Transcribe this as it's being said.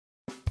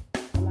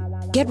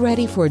Get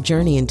ready for a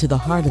journey into the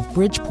heart of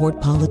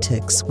Bridgeport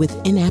politics with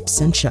In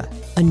Absentia,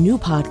 a new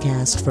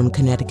podcast from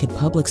Connecticut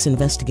Public's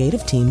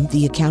investigative team,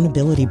 The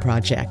Accountability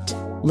Project.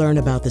 Learn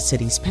about the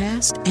city's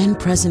past and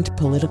present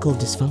political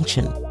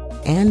dysfunction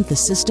and the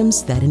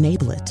systems that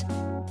enable it.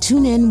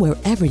 Tune in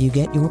wherever you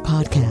get your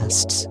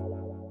podcasts.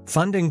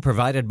 Funding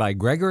provided by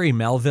Gregory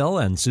Melville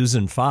and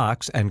Susan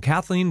Fox and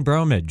Kathleen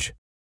Bromage.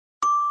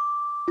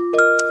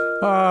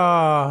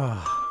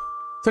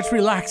 Such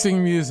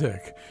relaxing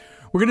music.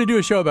 We're going to do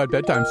a show about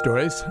bedtime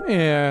stories,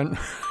 and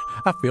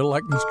I feel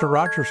like Mr.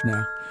 Rogers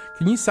now.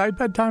 Can you say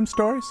bedtime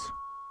stories?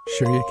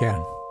 Sure you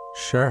can.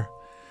 Sure.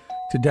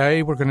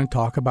 Today we're going to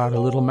talk about a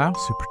little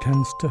mouse who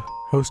pretends to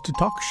host a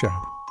talk show.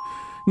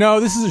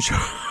 No, this is a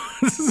show.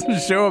 This is a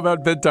show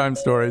about bedtime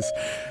stories.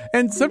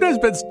 And sometimes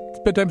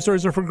bedtime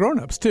stories are for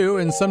grown-ups, too.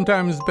 And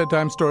sometimes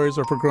bedtime stories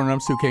are for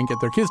grown-ups who can't get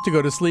their kids to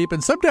go to sleep.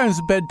 And sometimes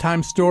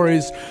bedtime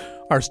stories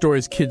are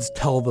stories kids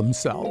tell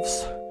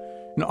themselves.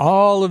 And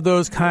all of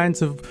those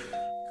kinds of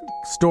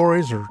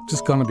stories are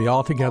just going to be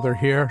all together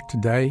here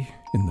today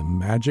in the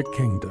Magic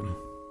Kingdom.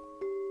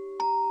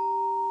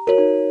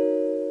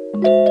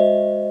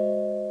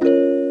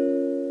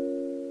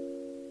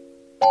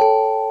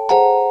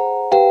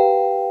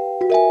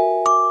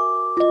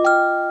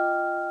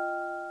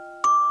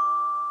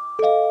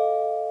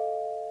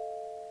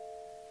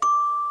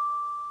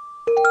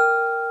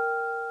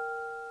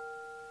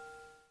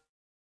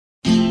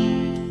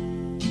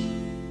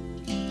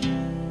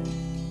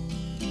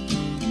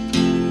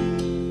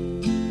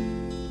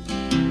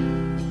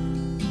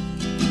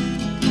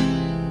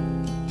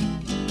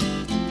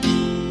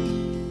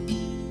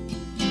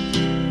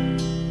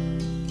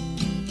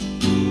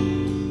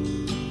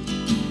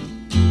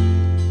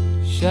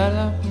 Shut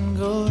up and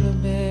go to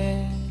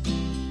bed.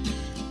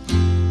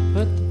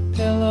 Put the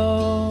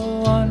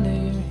pillow under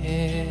your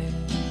head.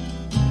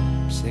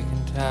 I'm sick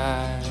and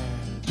tired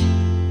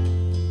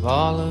of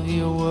all of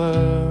your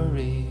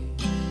worries.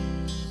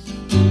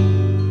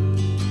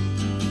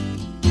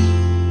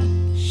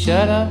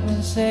 Shut up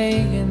and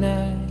say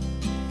goodnight.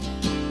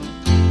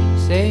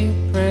 Say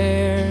your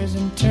prayers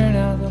and turn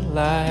out the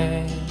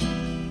light.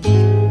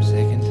 I'm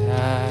sick and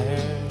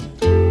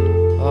tired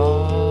of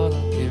all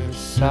of your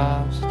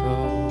sob stories.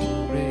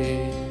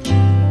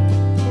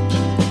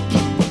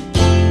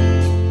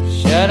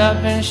 Shut up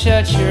and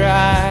shut your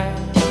eyes.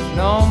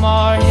 No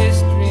more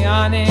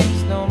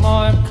histrionics, no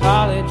more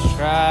college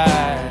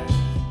tries.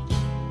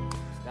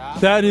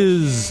 That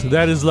is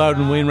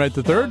Loudon Wainwright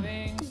III.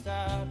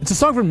 It's a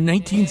song from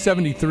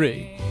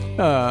 1973.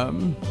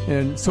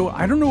 And so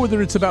I don't know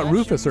whether it's about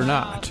Rufus or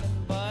not.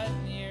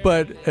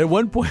 But at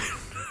one point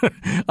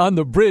on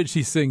the bridge,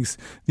 he sings,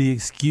 "The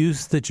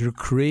excuse that you're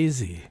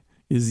crazy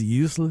is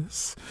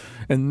useless."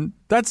 And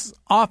that's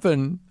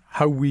often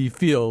how we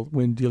feel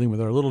when dealing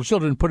with our little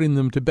children, putting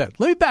them to bed.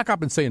 Let me back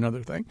up and say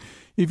another thing.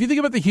 If you think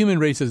about the human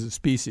race as a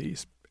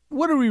species,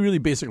 what are we really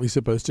basically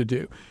supposed to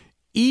do?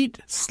 Eat,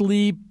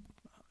 sleep,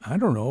 I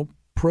don't know,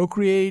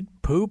 procreate,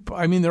 poop.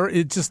 I mean,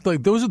 it's just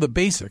like those are the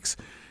basics.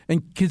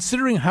 And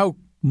considering how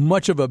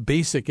much of a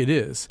basic it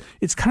is,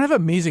 it's kind of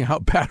amazing how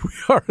bad we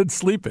are at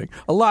sleeping.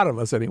 A lot of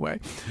us anyway.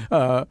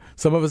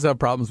 Some of us have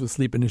problems with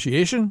sleep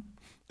initiation.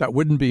 That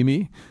wouldn't be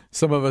me.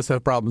 Some of us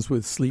have problems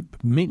with sleep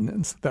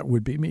maintenance. That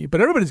would be me. But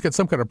everybody's got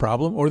some kind of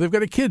problem, or they've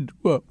got a kid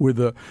with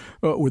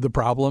a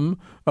problem,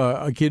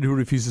 a kid who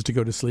refuses to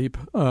go to sleep.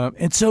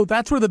 And so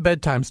that's where the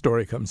bedtime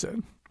story comes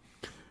in.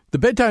 The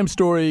bedtime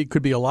story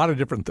could be a lot of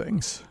different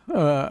things.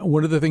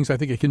 One of the things I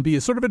think it can be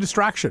is sort of a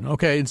distraction.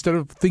 Okay, instead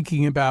of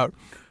thinking about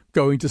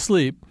going to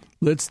sleep,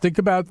 let's think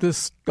about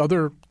this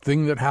other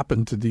thing that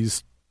happened to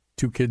these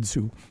two kids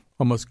who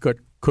almost got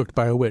cooked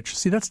by a witch.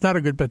 See, that's not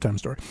a good bedtime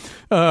story.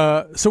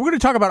 So we're going to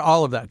talk about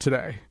all of that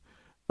today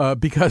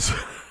because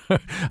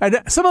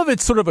some of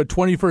it's sort of a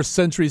 21st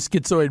century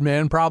schizoid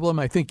man problem.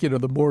 I think,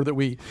 the more that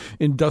we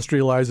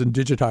industrialize and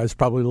digitize,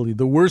 probably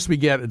the worse we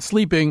get at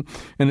sleeping,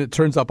 and it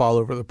turns up all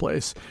over the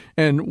place.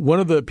 And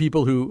one of the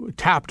people who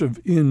tapped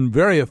in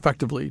very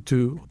effectively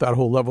to that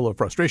whole level of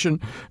frustration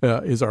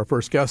is our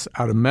first guest,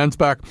 Adam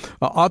Mansbach,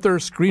 author,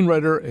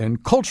 screenwriter,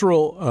 and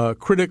cultural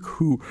critic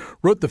who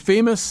wrote the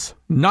famous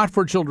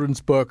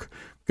not-for-children's book,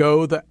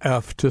 Go the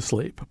F to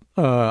Sleep.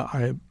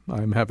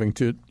 I'm having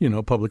to,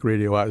 public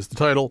radioize the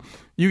title.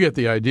 You get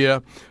the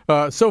idea.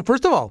 So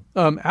first of all,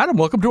 Adam,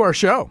 welcome to our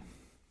show.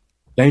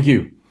 Thank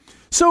you.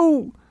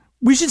 So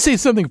we should say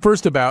something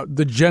first about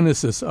the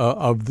genesis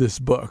of this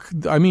book.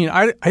 I mean,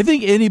 I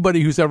think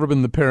anybody who's ever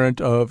been the parent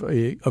of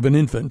an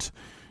infant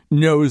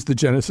knows the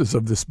genesis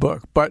of this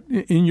book. But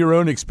in your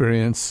own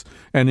experience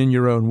and in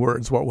your own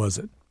words, what was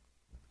it?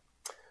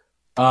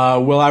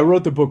 Well, I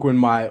wrote the book when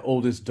my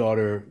oldest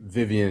daughter,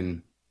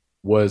 Vivian,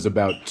 was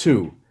about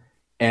 2.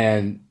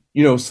 And,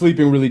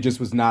 sleeping really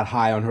just was not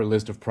high on her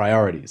list of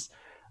priorities.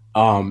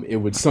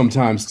 It would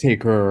sometimes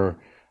take her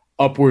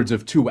upwards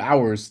of 2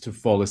 hours to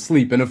fall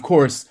asleep. And of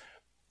course,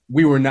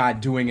 we were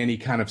not doing any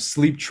kind of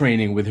sleep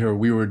training with her.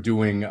 We were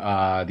doing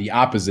the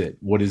opposite,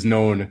 what is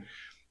known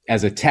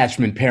as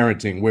attachment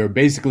parenting, where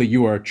basically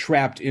you are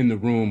trapped in the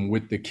room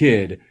with the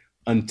kid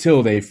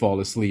until they fall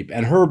asleep.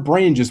 And her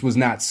brain just was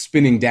not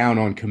spinning down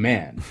on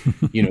command.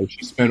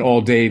 She spent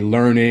all day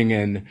learning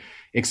and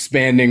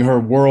expanding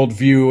her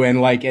worldview.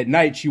 And like at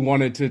night, she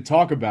wanted to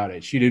talk about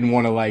it. She didn't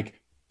want to like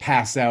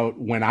pass out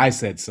when I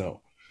said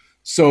so.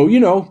 So,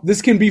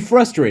 this can be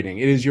frustrating.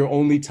 It is your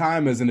only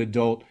time as an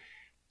adult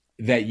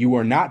that you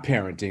are not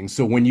parenting.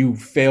 So when you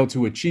fail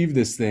to achieve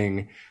this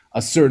thing,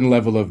 a certain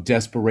level of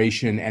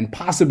desperation and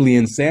possibly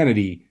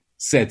insanity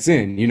sets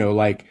in.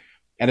 Like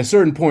at a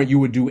certain point, you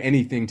would do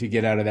anything to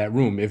get out of that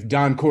room. If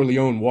Don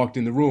Corleone walked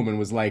in the room and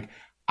was like,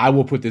 I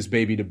will put this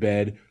baby to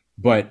bed,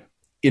 but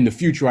in the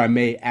future, I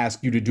may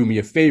ask you to do me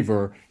a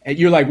favor. And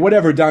you're like,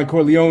 whatever, Don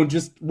Corleone,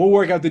 we'll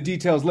work out the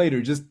details later.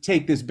 Just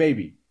take this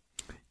baby.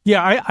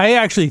 Yeah, I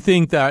actually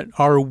think that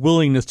our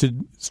willingness to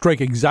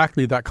strike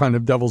exactly that kind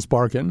of devil's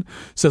bargain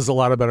says a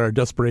lot about our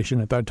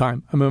desperation at that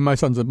time. I mean, my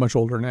son's much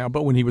older now,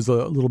 but when he was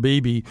a little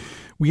baby,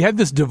 we had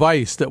this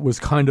device that was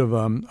kind of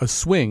a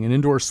swing, an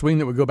indoor swing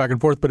that would go back and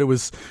forth, but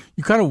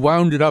you kind of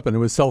wound it up and it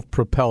was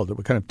self-propelled. It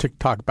would kind of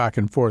tick-tock back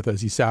and forth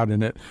as he sat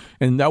in it,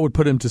 and that would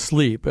put him to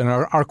sleep. And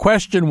our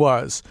question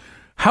was,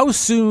 how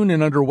soon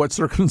and under what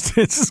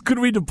circumstances could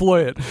we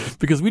deploy it?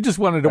 Because we just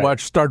wanted to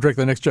watch Star Trek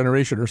The Next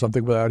Generation or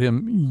something without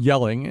him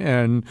yelling.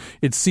 And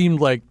it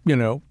seemed like,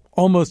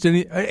 almost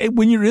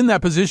when you're in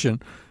that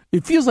position,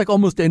 it feels like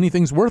almost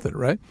anything's worth it,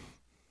 right?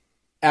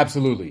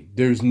 Absolutely.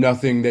 There's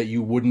nothing that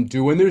you wouldn't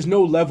do. And there's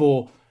no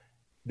level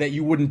that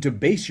you wouldn't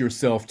debase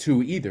yourself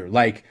to either.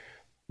 Like,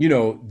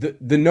 the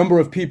number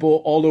of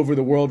people all over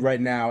the world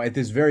right now at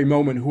this very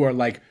moment who are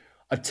like,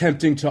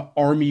 attempting to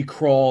army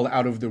crawl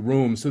out of the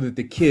room so that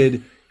the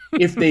kid,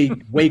 if they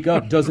wake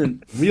up,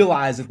 doesn't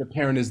realize that the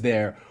parent is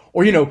there.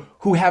 Or,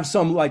 who have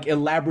some like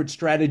elaborate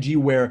strategy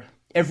where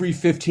every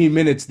 15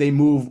 minutes they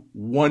move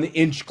 1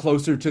 inch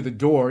closer to the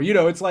door.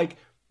 It's like,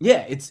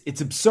 yeah,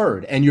 it's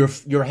absurd. And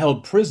you're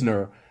held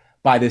prisoner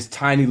by this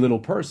tiny little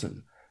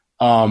person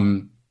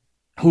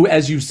who,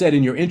 as you said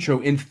in your intro,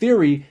 in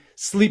theory,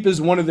 sleep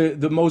is one of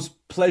the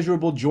most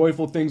pleasurable,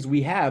 joyful things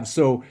we have.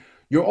 So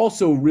you're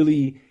also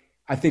really,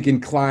 I think,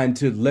 inclined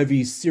to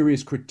levy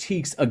serious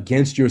critiques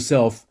against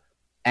yourself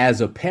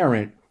as a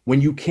parent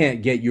when you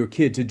can't get your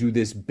kid to do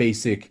this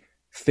basic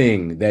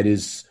thing that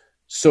is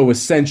so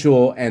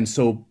essential and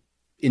so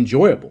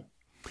enjoyable.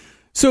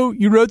 So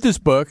you wrote this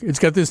book. It's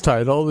got this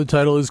title. The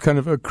title is kind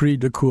of a cri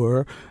de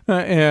coeur.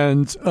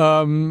 And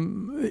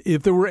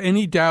if there were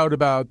any doubt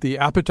about the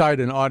appetite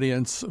and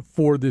audience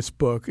for this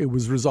book, it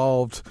was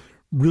resolved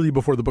really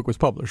before the book was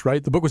published,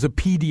 right? The book was a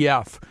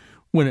PDF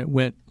when it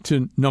went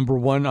to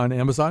 #1 on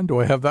Amazon. Do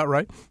I have that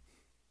right?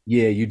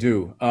 Yeah, you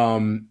do.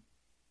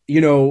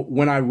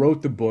 When I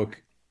wrote the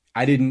book,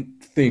 I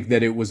didn't think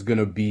that it was going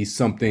to be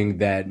something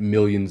that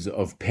millions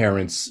of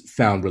parents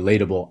found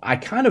relatable. I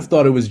kind of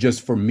thought it was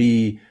just for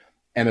me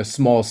and a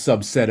small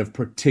subset of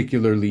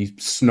particularly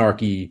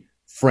snarky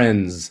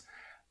friends.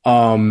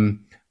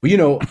 Almost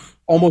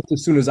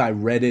as soon as I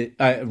wrote it,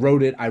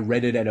 I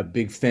read it at a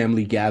big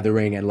family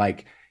gathering, and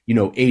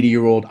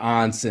 80-year-old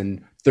aunts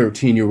and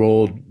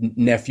 13-year-old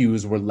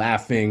nephews were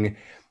laughing.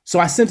 So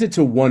I sent it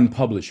to one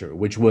publisher,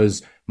 which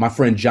was my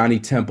friend Johnny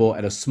Temple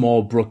at a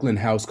small Brooklyn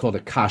house called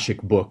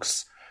Akashic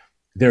Books.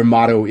 Their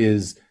motto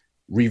is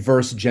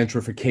reverse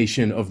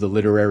gentrification of the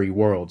literary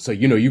world. So,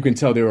 you can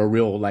tell they're a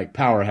real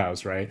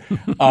powerhouse, right?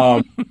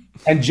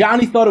 And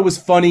Johnny thought it was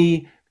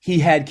funny. He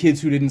had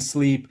kids who didn't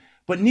sleep,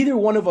 but neither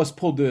one of us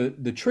pulled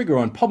the trigger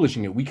on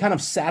publishing it. We kind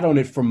of sat on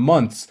it for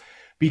months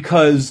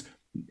because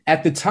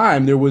at the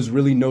time, there was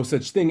really no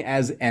such thing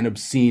as an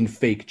obscene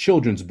fake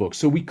children's book.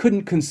 So we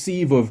couldn't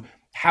conceive of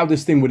how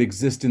this thing would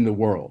exist in the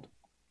world.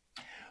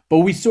 But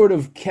we sort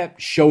of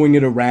kept showing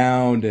it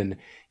around, and,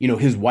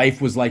 his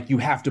wife was like, you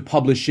have to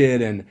publish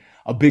it. And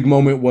a big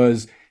moment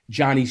was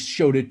Johnny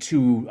showed it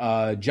to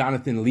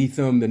Jonathan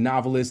Lethem, the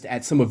novelist,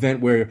 at some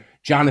event where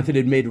Jonathan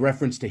had made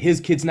reference to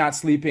his kids not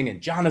sleeping, and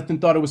Jonathan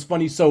thought it was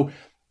funny. So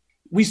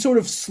we sort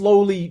of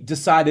slowly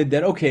decided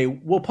that, okay,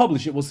 we'll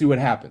publish it. We'll see what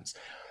happens.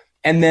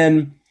 And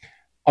then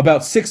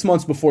about 6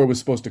 months before it was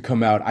supposed to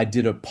come out, I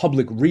did a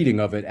public reading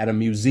of it at a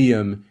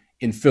museum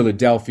in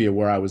Philadelphia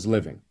where I was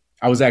living.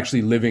 I was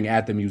actually living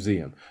at the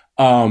museum.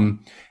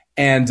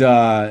 And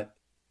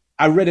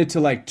I read it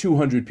to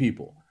 200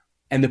 people.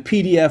 And the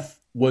PDF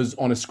was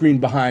on a screen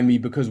behind me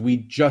because we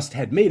just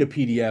had made a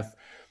PDF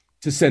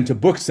to send to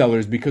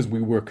booksellers because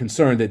we were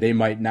concerned that they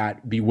might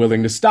not be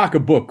willing to stock a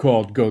book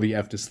called Go the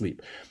F to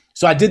Sleep.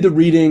 So I did the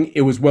reading.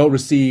 It was well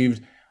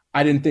received.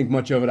 I didn't think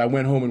much of it. I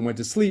went home and went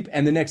to sleep.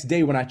 And the next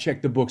day when I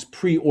checked the book's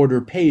pre-order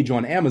page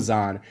on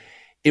Amazon,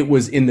 it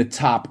was in the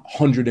top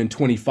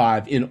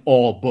 125 in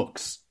all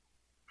books.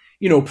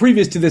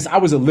 Previous to this, I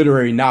was a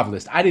literary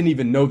novelist. I didn't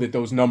even know that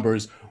those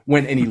numbers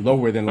went any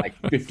lower than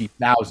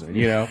 50,000,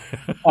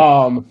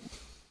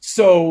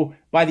 So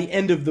by the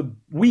end of the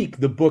week,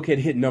 the book had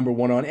hit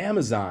 #1 on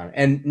Amazon.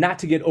 And not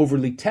to get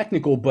overly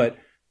technical, but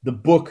the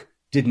book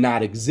did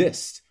not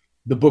exist.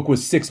 The book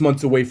was 6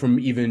 months away from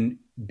even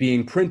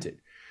being printed.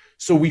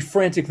 So we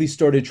frantically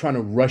started trying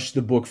to rush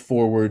the book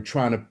forward,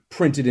 trying to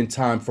print it in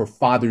time for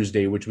Father's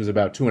Day, which was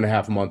about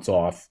 2.5 months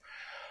off.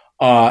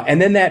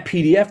 And then that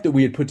PDF that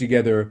we had put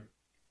together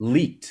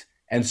leaked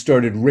and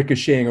started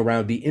ricocheting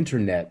around the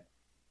internet.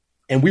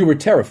 And we were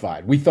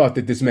terrified. We thought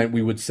that this meant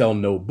we would sell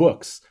no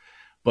books.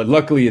 But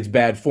luckily, it's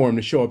bad form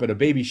to show up at a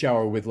baby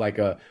shower with like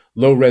a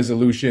low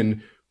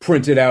resolution,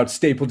 printed out,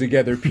 stapled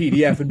together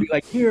PDF and be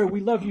like, here, we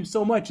love you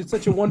so much. It's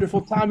such a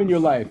wonderful time in your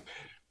life.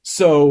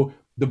 So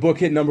the book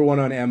hit #1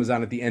 on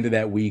Amazon at the end of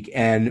that week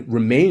and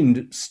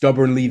remained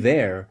stubbornly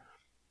there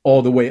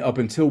all the way up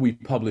until we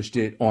published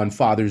it on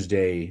Father's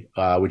Day,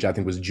 which I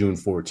think was June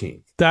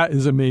 14th. That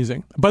is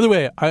amazing. By the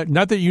way,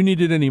 not that you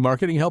needed any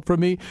marketing help from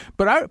me,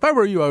 but if I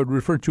were you, I would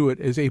refer to it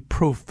as a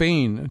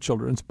profane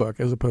children's book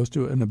as opposed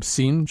to an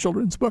obscene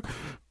children's book,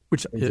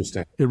 which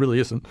it really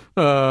isn't.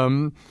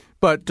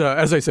 But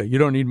as I say, you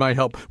don't need my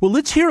help. Well,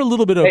 let's hear a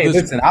little bit of this.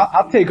 Listen,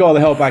 I'll take all the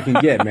help I can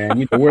get, man.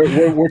 You know,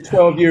 we're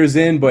 12 years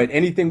in, but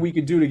anything we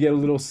could do to get a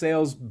little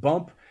sales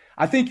bump.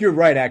 I think you're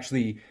right,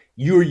 actually.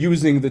 You're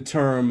using the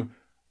term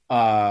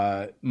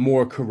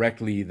more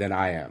correctly than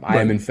I am. Right.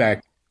 I am, in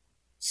fact,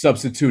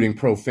 substituting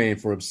profane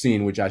for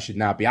obscene, which I should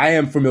not be. I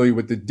am familiar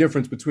with the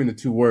difference between the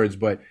two words,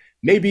 but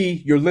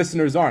maybe your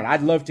listeners aren't.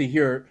 I'd love to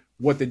hear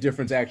what the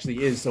difference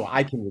actually is so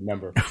I can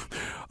remember.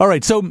 All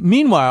right. So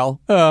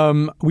meanwhile,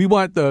 we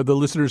want the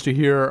listeners to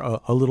hear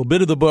a little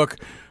bit of the book.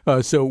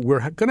 So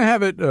we're going to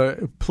have it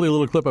play a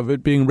little clip of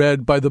it being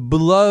read by the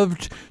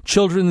beloved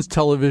children's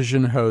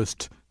television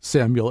host,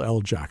 Samuel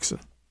L.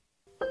 Jackson.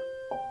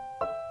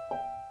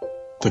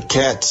 The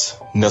cats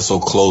nestle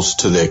close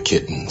to their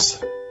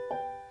kittens.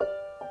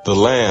 The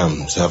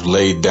lambs have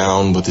laid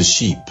down with the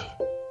sheep.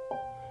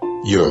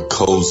 You're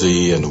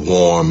cozy and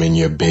warm in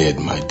your bed,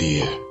 my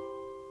dear.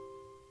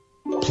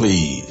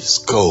 Please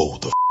go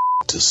the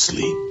to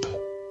sleep.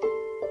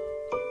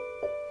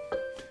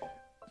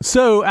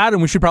 So,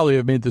 Adam, we should probably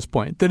have made this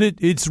point, that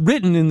it's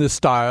written in the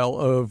style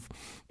of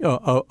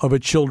a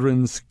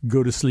children's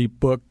go-to-sleep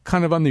book,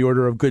 kind of on the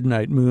order of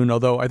Goodnight Moon,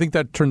 although I think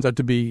that turns out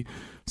to be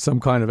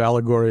some kind of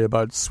allegory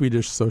about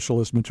Swedish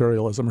socialist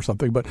materialism or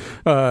something. But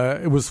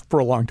it was for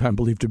a long time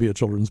believed to be a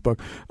children's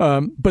book.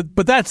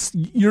 But that's,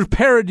 you're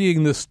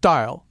parodying the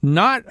style,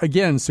 not,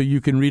 again, so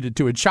you can read it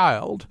to a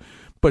child,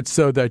 but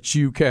so that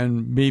you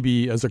can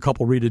maybe as a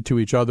couple read it to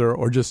each other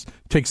or just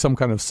take some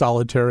kind of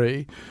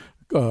solitary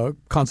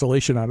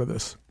consolation out of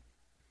this.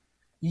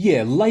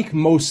 Yeah, like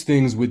most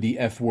things with the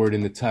F word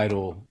in the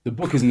title, the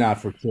book is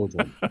not for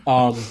children.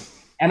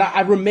 And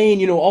I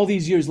remain, all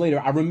these years later,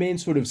 I remain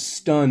sort of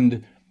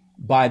stunned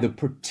by the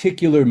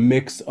particular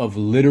mix of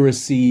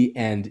literacy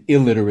and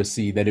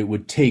illiteracy that it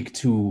would take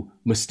to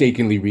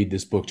mistakenly read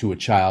this book to a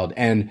child.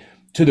 And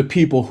to the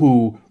people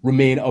who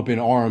remain up in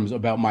arms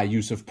about my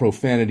use of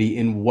profanity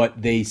in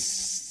what they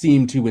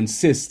seem to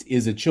insist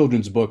is a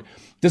children's book,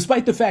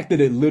 despite the fact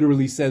that it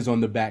literally says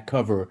on the back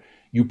cover,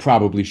 you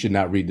probably should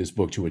not read this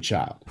book to a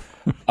child.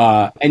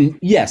 And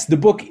yes, the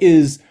book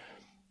is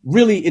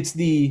really, it's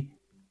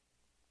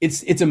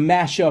a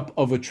mashup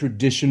of a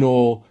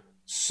traditional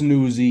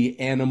snoozy,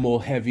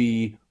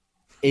 animal-heavy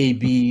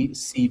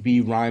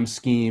A-B-C-B rhyme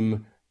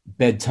scheme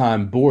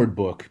bedtime board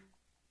book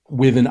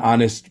with an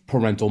honest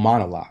parental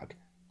monologue.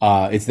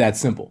 It's that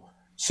simple.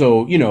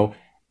 So,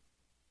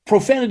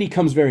 profanity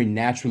comes very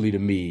naturally to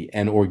me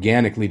and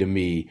organically to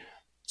me.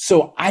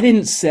 So I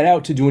didn't set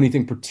out to do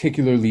anything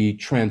particularly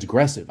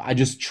transgressive. I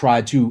just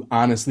tried to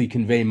honestly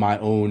convey my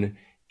own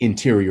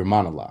interior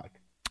monologue.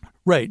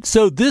 Right.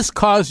 So this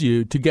caused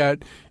you to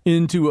get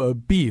into a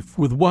beef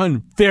with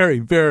one very,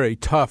 very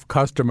tough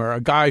customer,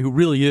 a guy who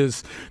really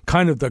is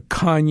kind of the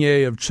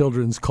Kanye of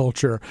children's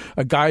culture,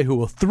 a guy who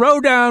will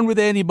throw down with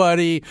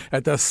anybody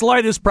at the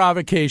slightest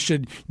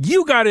provocation.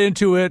 You got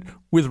into it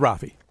with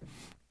Rafi.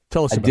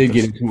 Tell us about this. I did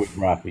get into it with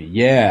Rafi.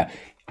 Yeah.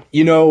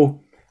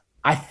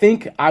 I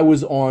think I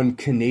was on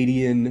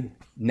Canadian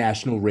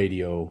national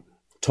radio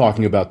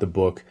talking about the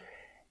book.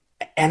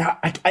 And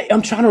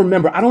I'm trying to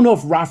remember. I don't know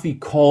if Rafi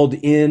called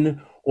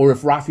in or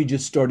if Rafi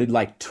just started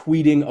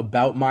tweeting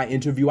about my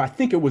interview. I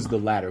think it was the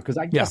latter, because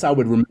I guess I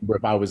would remember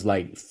if I was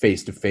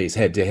face to face,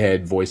 head to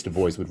head, voice to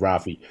voice with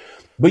Rafi.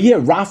 But yeah,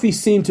 Rafi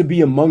seemed to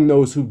be among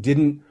those who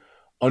didn't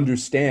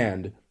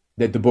understand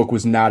that the book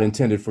was not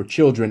intended for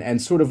children and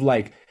sort of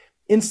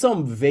in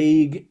some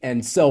vague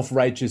and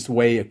self-righteous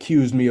way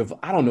accused me of,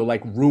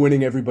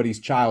 ruining everybody's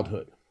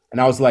childhood.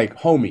 And I was like,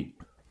 homie,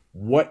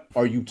 what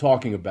are you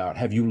talking about?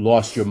 Have you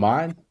lost your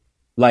mind?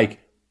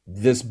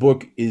 This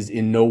book is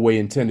in no way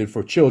intended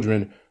for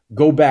children.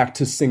 Go back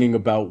to singing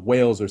about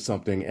whales or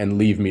something and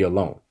leave me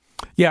alone.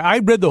 Yeah, I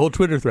read the whole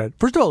Twitter thread.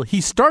 First of all,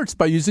 he starts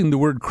by using the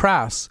word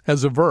crass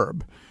as a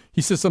verb.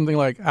 He says something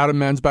like, Adam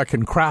Mansbach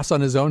can crass on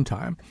his own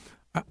time.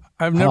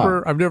 I've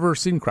never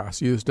seen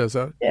crass used as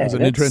an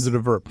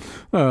intransitive verb.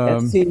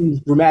 That seems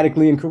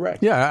grammatically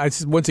incorrect. Yeah,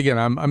 once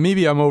again,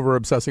 maybe I'm over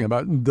obsessing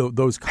about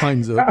those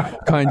kinds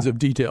of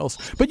details.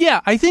 But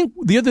yeah, I think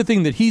the other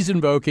thing that he's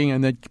invoking,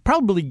 and that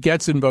probably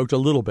gets invoked a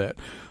little bit,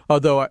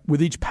 although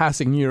with each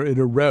passing year it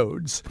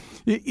erodes,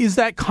 is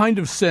that kind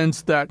of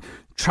sense that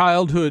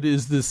childhood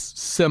is this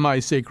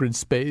semi-sacred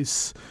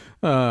space.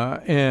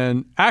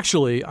 And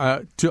actually,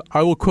 I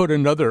will quote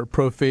another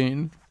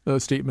profane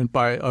statement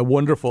by a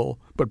wonderful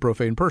but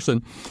profane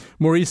person,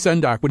 Maurice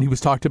Sendak, when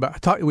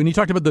he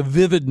talked about the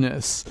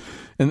vividness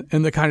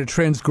and the kind of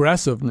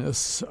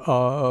transgressiveness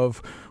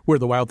of Where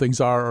the Wild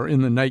Things Are or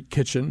In the Night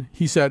Kitchen.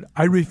 He said,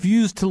 "I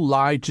refuse to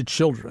lie to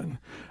children.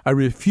 I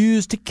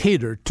refuse to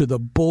cater to the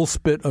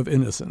bullspit of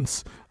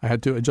innocence." I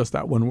had to adjust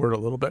that one word a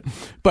little bit.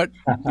 But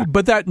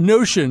that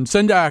notion,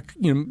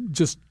 Sendak,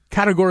 just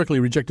categorically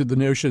rejected the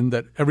notion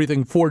that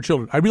everything for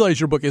children. I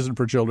realize your book isn't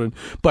for children,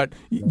 but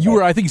you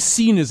were, I think,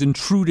 seen as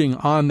intruding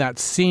on that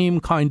same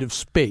kind of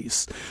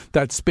space,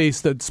 that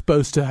space that's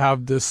supposed to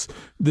have this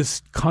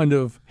kind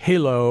of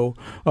halo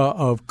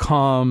of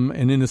calm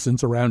and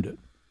innocence around it.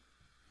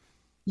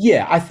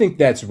 Yeah, I think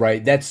that's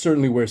right. That's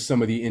certainly where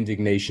some of the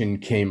indignation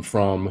came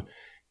from.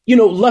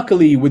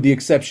 Luckily, with the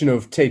exception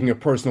of taking a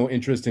personal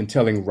interest in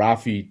telling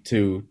Rafi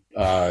to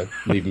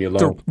leave me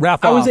alone,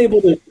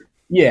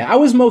 I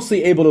was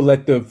mostly able to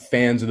let the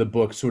fans of the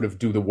book sort of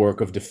do the work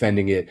of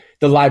defending it.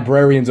 The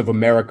Librarians of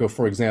America,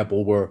 for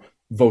example, were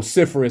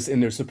vociferous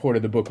in their support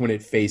of the book when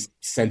it faced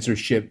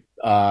censorship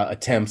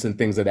attempts and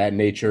things of that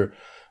nature.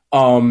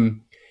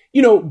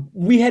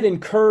 We had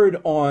incurred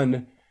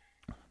on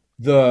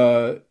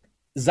the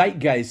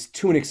zeitgeist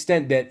to an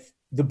extent that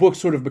the book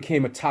sort of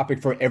became a topic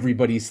for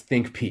everybody's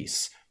think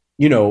piece.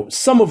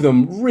 Some of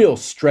them real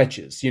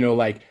stretches,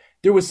 like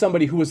there was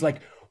somebody who was like,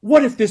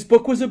 what if this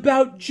book was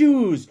about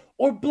Jews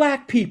or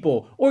black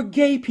people or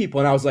gay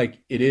people? And I was like,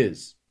 it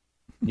is,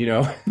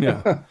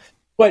 Yeah.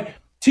 But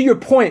to your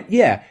point,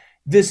 yeah,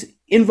 this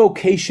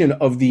invocation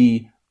of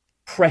the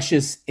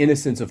precious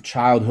innocence of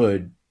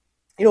childhood,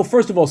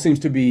 first of all, seems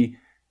to me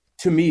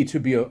to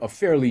be a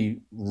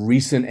fairly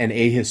recent and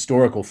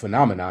ahistorical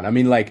phenomenon. I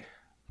mean,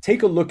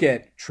 take a look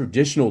at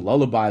traditional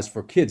lullabies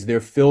for kids.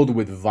 They're filled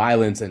with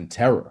violence and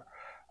terror.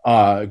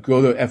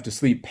 Go to F to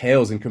Sleep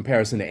pales in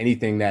comparison to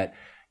anything that,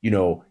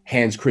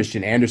 Hans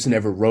Christian Andersen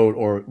ever wrote,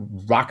 or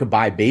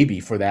Rockabye Baby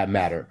for that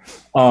matter.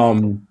 But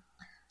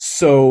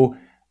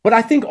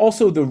I think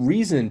also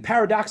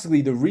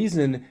paradoxically, the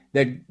reason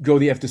that Go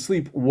the F to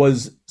Sleep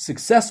was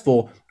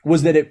successful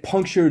was that it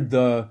punctured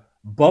the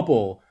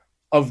bubble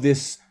of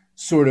this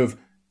sort of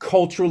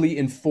culturally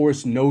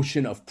enforced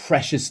notion of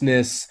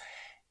preciousness.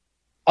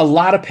 A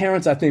lot of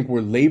parents, I think,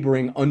 were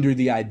laboring under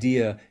the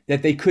idea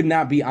that they could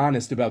not be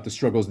honest about the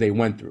struggles they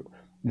went through,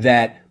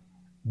 that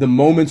the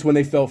moments when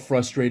they felt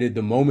frustrated,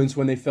 the moments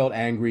when they felt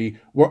angry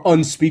were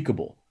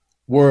unspeakable,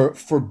 were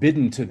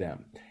forbidden to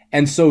them.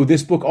 And so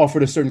this book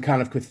offered a certain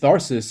kind of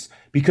catharsis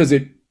because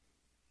it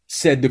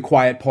said the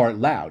quiet part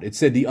loud. It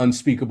said the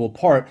unspeakable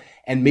part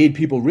and made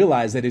people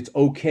realize that it's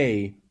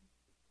okay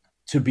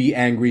to be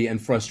angry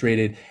and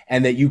frustrated,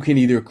 and that you can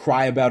either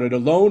cry about it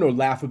alone or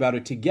laugh about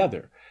it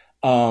together.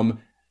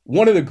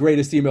 One of the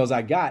greatest emails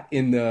I got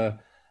in the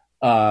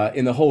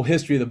whole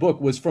history of the book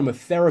was from a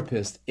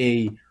therapist,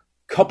 a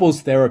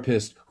couples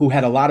therapist who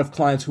had a lot of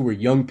clients who were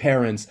young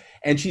parents.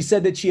 And she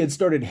said that she had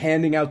started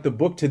handing out the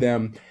book to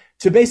them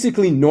to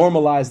basically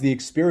normalize the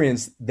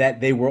experience that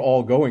they were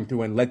all going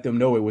through and let them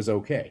know it was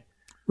okay.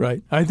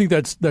 Right. I think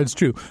that's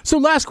true. So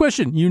last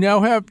question. You now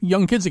have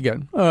young kids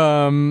again.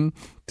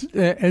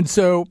 And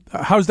so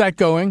how's that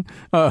going?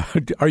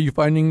 Are you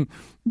finding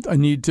a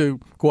need to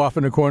go off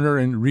in a corner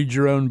and read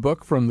your own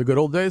book from the good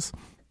old days?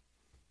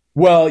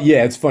 Well,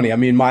 yeah, it's funny. I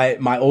mean,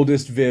 my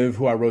oldest Viv,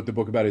 who I wrote the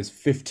book about, is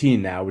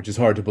 15 now, which is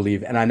hard to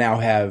believe. And I now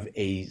have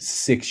a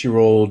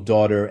 6-year-old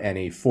daughter and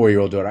a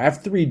 4-year-old daughter. I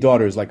have 3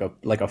 daughters, like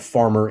a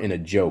farmer in a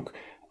joke.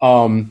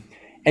 And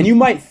you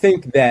might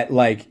think that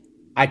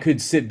I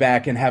could sit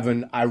back and have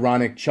an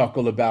ironic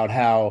chuckle about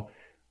how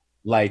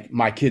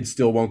my kids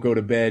still won't go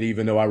to bed,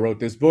 even though I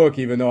wrote this book,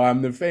 even though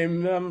I'm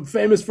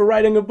famous for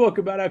writing a book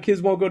about how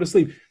kids won't go to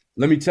sleep.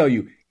 Let me tell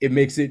you, it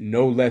makes it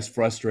no less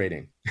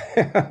frustrating.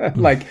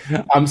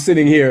 I'm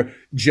sitting here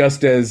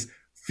just as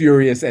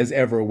furious as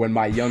ever when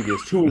my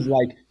youngest, who is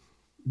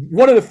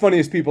one of the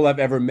funniest people I've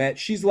ever met,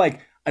 she's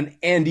like an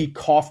Andy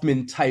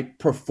Kaufman type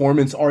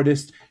performance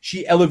artist.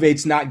 She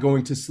elevates not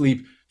going to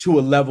sleep to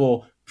a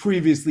level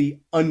previously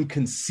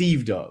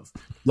unconceived of.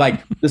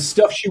 The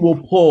stuff she will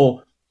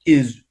pull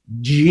is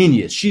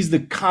genius. She's the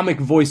comic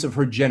voice of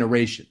her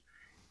generation.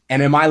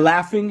 And am I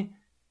laughing?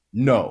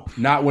 No,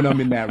 not when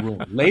I'm in that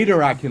room.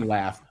 Later I can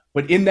laugh,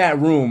 but in that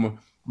room,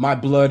 my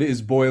blood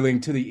is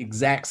boiling to the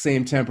exact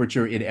same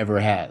temperature it ever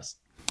has.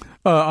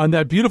 On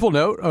that beautiful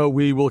note,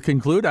 we will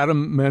conclude.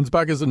 Adam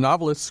Mansbach is a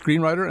novelist,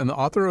 screenwriter, and the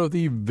author of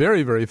the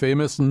very, very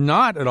famous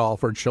Not at All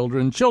for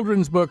Children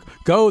children's book,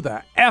 Go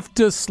the F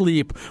to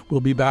Sleep.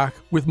 We'll be back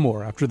with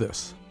more after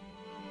this.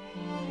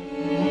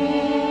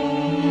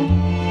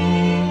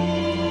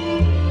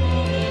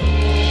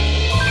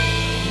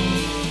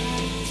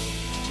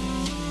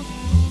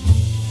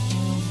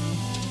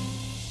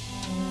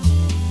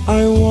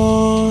 I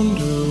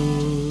wandered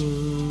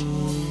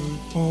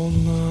all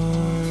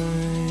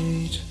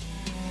night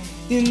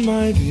in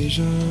my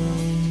vision,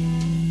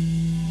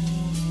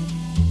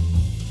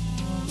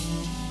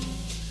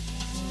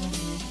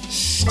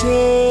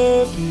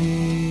 stepping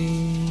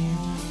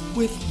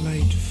with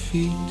light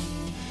feet,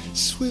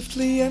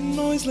 swiftly and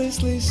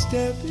noiselessly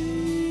stepping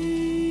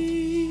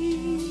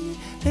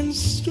and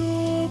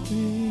stopping,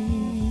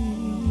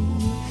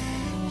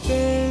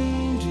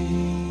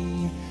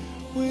 bending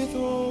with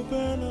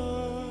open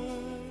eyes.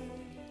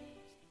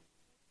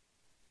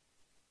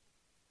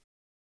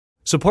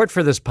 Support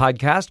for this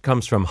podcast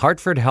comes from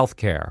Hartford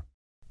Healthcare.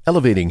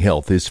 Elevating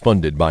Health is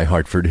funded by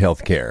Hartford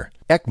Healthcare.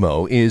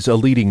 ECMO is a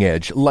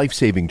leading-edge,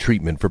 life-saving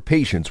treatment for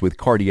patients with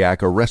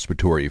cardiac or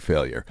respiratory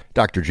failure.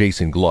 Dr.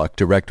 Jason Gluck,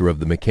 director of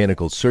the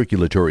Mechanical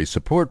Circulatory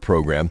Support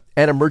Program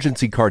and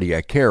Emergency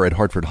Cardiac Care at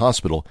Hartford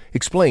Hospital,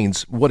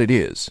 explains what it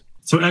is.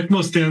 So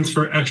ECMO stands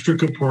for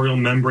extracorporeal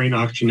membrane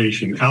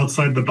oxygenation,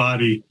 outside the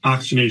body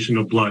oxygenation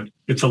of blood.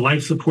 It's a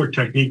life support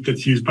technique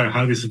that's used by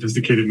highly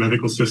sophisticated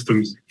medical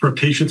systems for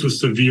patients with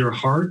severe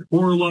heart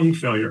or lung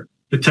failure.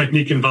 The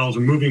technique involves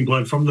removing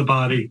blood from the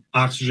body,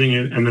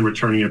 oxygenating it, and then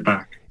returning it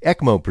back.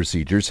 ECMO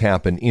procedures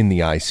happen in the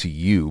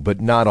ICU,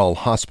 but not all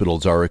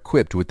hospitals are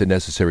equipped with the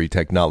necessary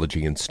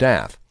technology and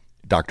staff.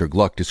 Dr.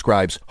 Gluck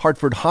describes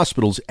Hartford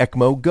Hospital's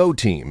ECMO Go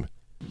team.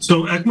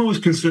 So ECMO is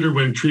considered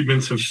when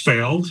treatments have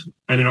failed.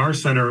 And in our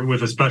center,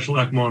 with a special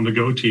ECMO on the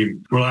Go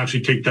team, we'll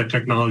actually take that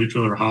technology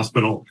to their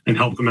hospital and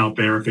help them out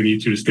there if they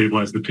need to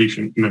stabilize the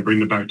patient and then bring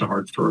them back to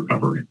Hartford for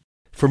recovery.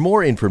 For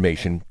more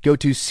information, go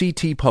to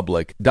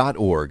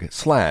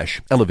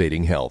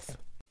ctpublic.org/elevatinghealth.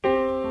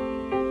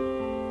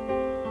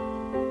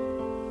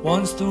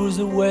 Once there was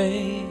a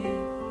way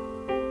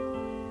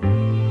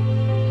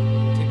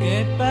to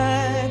get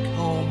back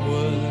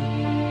homeward.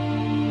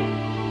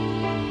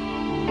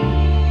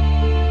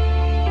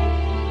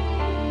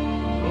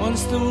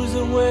 Once there was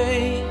a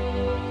way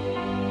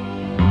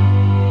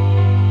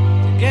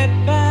to get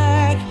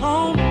back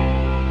home.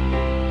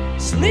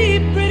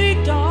 Sleep, pretty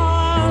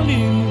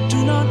darling,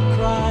 do not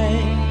cry,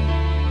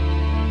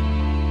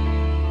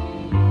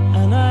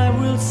 and I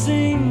will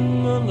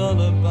sing a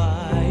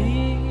lullaby.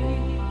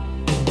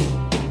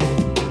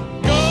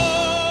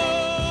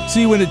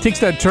 See, when it takes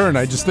that turn,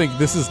 I just think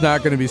this is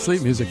not going to be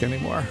sleep music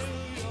anymore.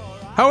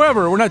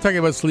 However, we're not talking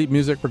about sleep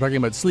music. We're talking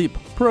about sleep,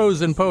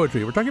 prose, and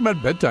poetry. We're talking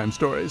about bedtime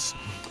stories.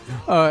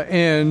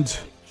 And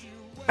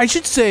I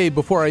should say,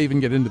 before I even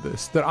get into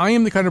this, that I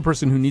am the kind of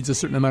person who needs a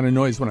certain amount of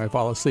noise when I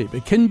fall asleep.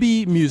 It can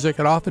be music.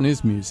 It often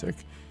is music.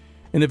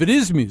 And if it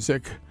is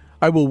music,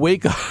 I will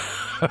wake up.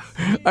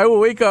 I will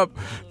wake up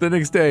the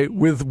next day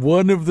with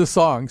one of the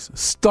songs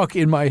stuck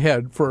in my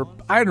head for,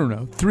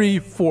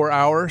 3-4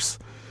 hours.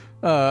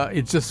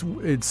 It's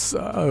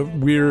a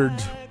weird,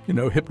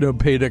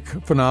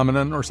 hypnopedic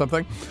phenomenon or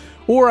something.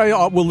 Or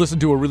I will listen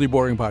to a really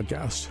boring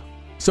podcast.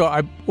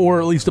 Or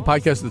at least a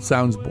podcast that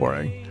sounds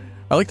boring.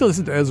 I like to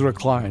listen to Ezra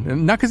Klein,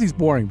 and not because he's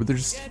boring, but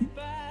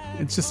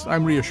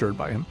I'm reassured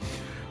by him.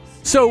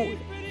 So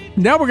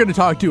now we're going to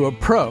talk to a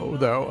pro,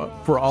 though,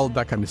 for all of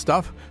that kind of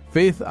stuff.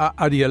 Faith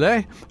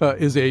Adiele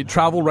is a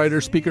travel writer,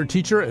 speaker,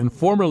 teacher, and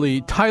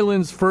formerly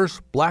Thailand's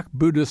first Black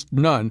Buddhist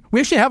nun. We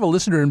actually have a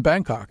listener in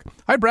Bangkok.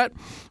 Hi, Brett.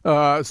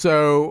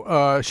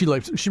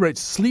 She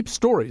writes sleep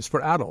stories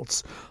for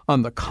adults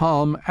on the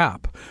Calm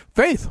app.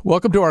 Faith,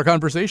 welcome to our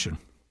conversation.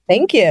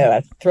 Thank you.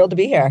 I'm thrilled to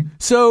be here.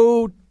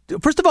 So,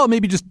 first of all,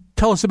 maybe just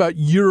tell us about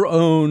your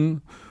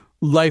own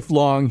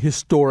lifelong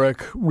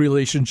historic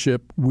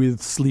relationship with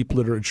sleep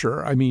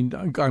literature. I mean,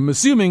 I'm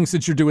assuming,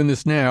 since you're doing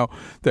this now,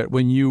 that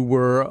when you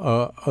were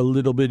a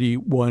little bitty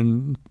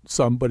one,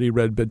 somebody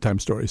read bedtime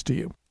stories to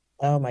you.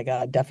 Oh, my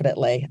God,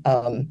 definitely.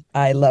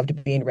 I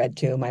loved being read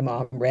to. My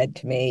mom read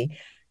to me.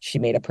 She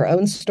made up her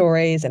own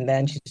stories, and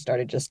then she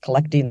started just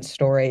collecting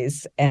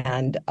stories.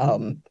 And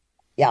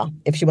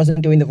if she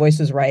wasn't doing the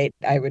voices right,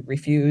 I would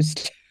refuse.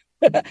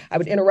 I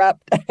would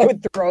interrupt. I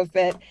would throw a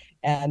fit.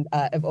 And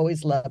I've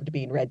always loved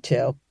being read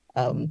to.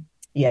 And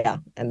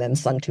then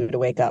sung to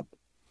wake up.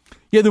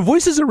 Yeah, the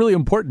voices are really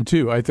important,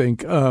 too, I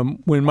think.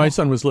 When my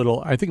son was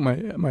little, I think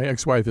my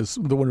ex-wife is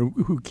the one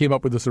who came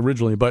up with this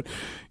originally. But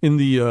in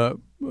the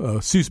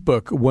Seuss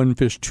book, One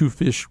Fish, Two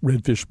Fish,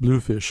 Red Fish, Blue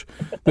Fish,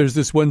 there's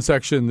this one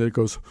section that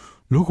goes,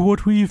 "Look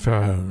what we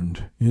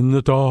found in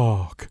the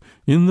dark,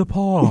 in the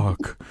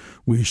park.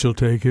 We shall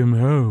take him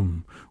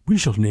home. We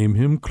shall name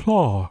him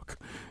Clark."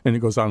 And it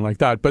goes on like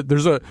that. But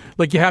there's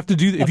you have to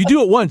do, if you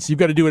do it once, you've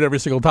got to do it every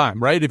single time,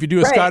 right? If you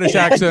do a Scottish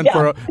accent,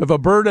 if a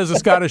bird has a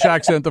Scottish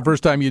accent the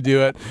first time you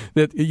do it,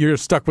 that you're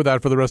stuck with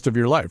that for the rest of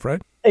your life,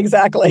 right?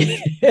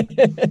 Exactly.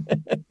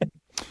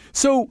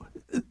 So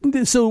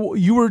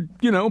you were,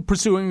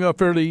 pursuing a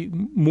fairly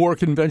more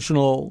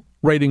conventional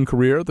writing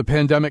career. The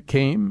pandemic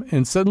came,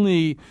 and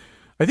suddenly,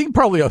 I think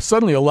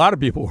suddenly a lot of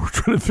people were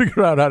trying to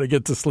figure out how to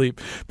get to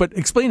sleep. But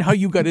explain how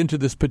you got into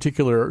this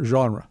particular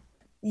genre.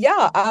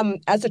 Yeah.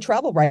 As a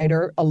travel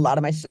writer, a lot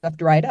of my stuff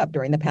dried up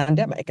during the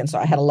pandemic. And so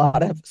I had a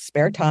lot of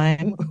spare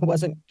time,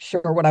 wasn't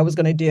sure what I was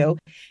going to do.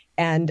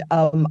 And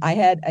I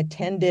had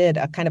attended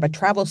a kind of a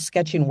travel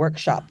sketching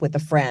workshop with a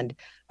friend,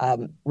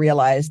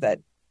 realized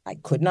that I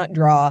could not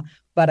draw,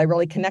 but I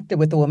really connected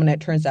with the woman.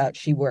 It turns out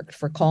she worked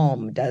for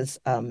Calm,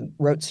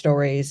 wrote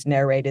stories,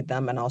 narrated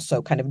them, and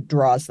also kind of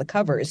draws the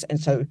covers. And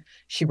so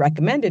she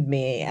recommended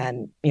me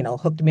and,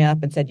 hooked me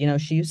up and said,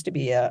 she used to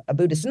be a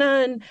Buddhist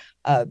nun.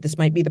 This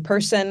might be the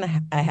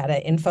person. I had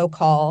an info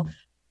call.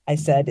 I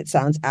said, it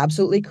sounds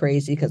absolutely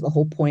crazy because the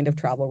whole point of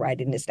travel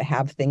writing is to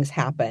have things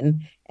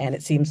happen. And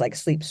it seems like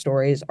sleep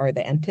stories are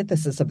the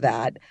antithesis of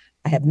that.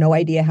 I have no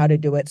idea how to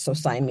do it, so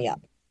sign me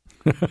up.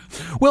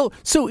 Well,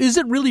 so is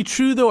it really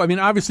true, though? I mean,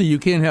 obviously you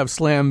can't have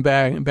slam,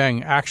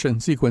 bang action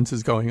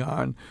sequences going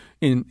on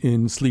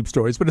in sleep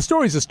stories, but a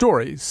story is a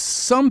story.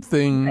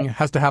 Something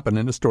has to happen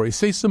in a story.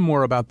 Say some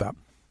more about that.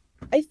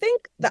 I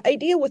think the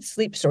idea with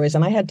sleep stories,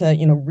 and I had to,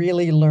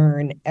 really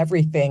learn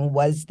everything,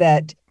 was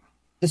that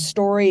the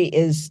story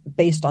is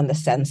based on the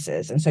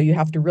senses. And so you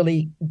have to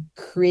really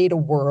create a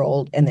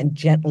world and then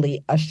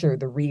gently usher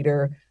the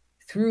reader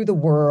through the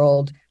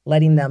world,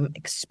 letting them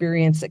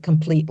experience it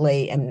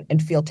completely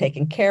and feel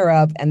taken care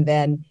of, and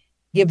then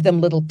give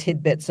them little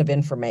tidbits of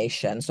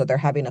information. So they're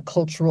having a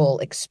cultural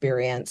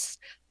experience,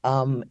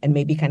 and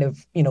maybe kind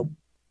of,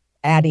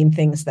 adding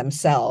things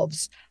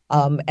themselves.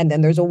 And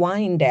then there's a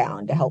wind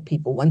down to help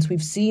people, once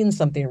we've seen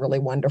something really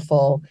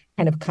wonderful,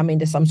 kind of coming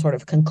to some sort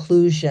of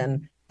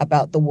conclusion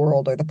about the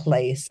world or the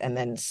place, and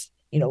then,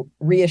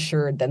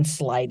 reassured, then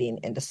sliding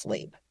into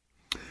sleep.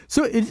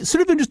 So it's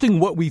sort of interesting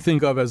what we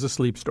think of as a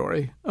sleep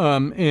story.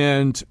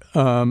 And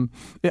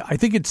I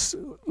think it's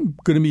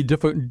going to be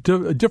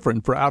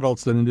different for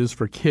adults than it is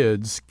for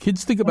kids.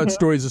 Kids think about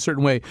stories a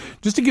certain way.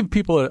 Just to give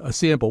people a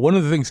sample, one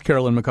of the things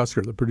Carolyn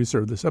McCusker, the producer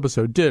of this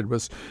episode, did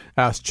was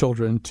ask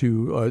children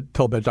to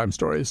tell bedtime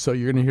stories. So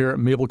you're going to hear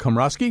Mabel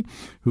Komrosky,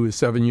 who is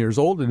 7 years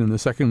old and in the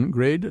second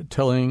grade,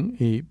 telling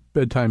a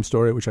bedtime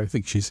story, which I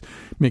think she's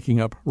making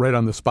up right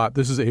on the spot.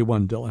 This is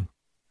A1 Dylan.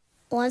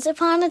 Once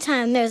upon a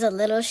time, there was a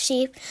little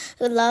sheep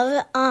who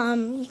loved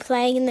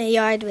playing in the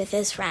yard with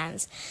his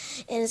friends.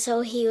 And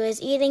so he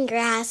was eating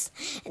grass.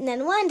 And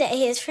then one day,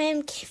 his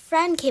friend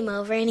came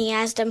over and he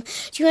asked him,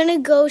 do you want to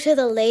go to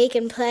the lake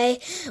and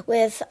play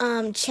with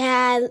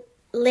Chad,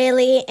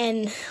 Lily,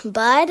 and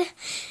Bud?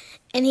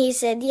 And he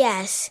said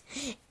yes.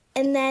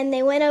 And then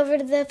they went over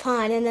to the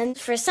pond. And then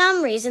for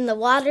some reason, the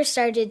water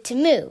started to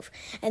move.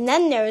 And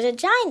then there was a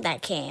giant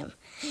that came.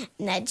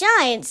 And that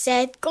giant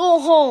said, go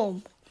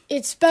home.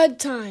 It's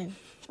bedtime.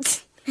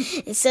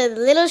 And so the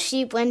little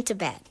sheep went to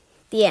bed.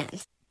 The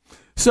end.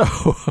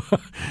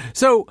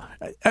 So,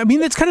 I mean,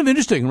 that's kind of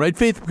interesting, right,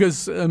 Faith?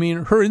 Because, I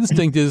mean, her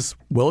instinct is,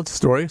 well, it's a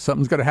story.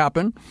 Something's going to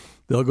happen.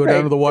 They'll go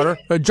down to the water.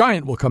 A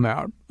giant will come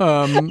out.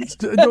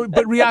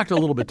 But react a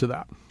little bit to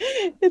that.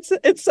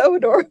 It's so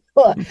adorable.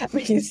 I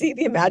mean, you see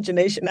the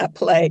imagination at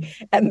play,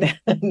 and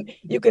then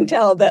you can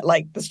tell that,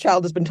 like, this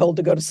child has been told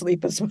to go to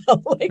sleep as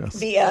well. Yes.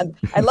 The end.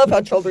 I love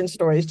how children's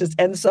stories just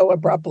end so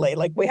abruptly.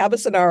 Like, we have a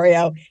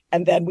scenario,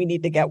 and then we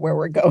need to get where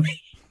we're going.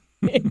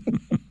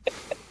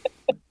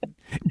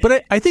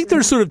 But I think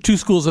there's sort of two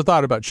schools of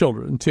thought about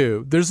children,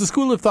 too. There's the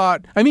school of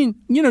thought. I mean,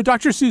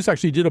 Dr. Seuss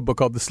actually did a book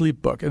called The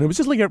Sleep Book, and it was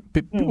just like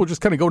people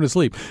just kind of going to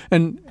sleep.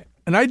 And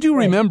I do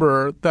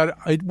remember that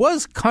it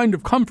was kind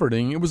of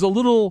comforting. It was a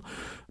little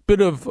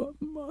bit of,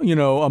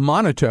 a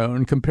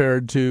monotone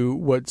compared to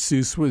what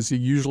Seuss was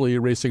usually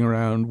racing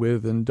around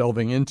with and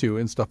delving into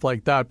and stuff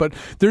like that. But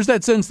there's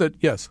that sense that,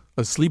 yes,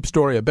 a sleep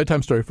story, a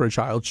bedtime story for a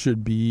child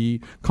should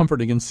be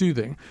comforting and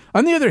soothing.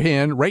 On the other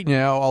hand, right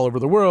now, all over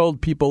the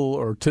world,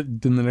 people,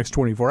 in the next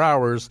 24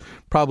 hours,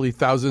 probably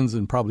thousands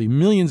and probably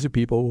millions of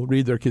people will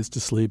read their kids to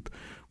sleep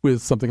with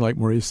something like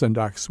Maurice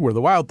Sendak's Where the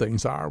Wild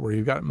Things Are, where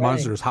you've got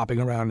monsters hopping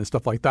around and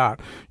stuff like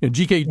that.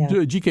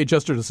 G.K.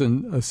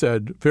 Chesterton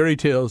said, fairy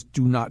tales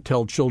do not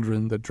tell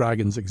children that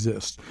dragons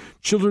exist.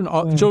 Children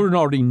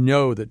already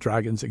know that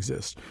dragons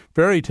exist.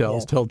 Fairy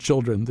tales tell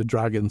children that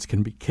dragons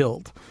can be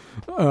killed.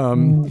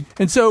 And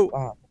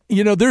so...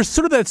 there's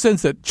sort of that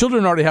sense that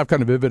children already have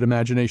kind of vivid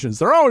imaginations.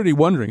 They're already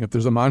wondering if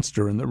there's a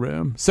monster in the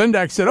room.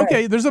 Sendak said,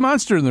 okay, there's a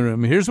monster in the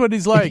room. Here's what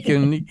he's like,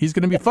 and he's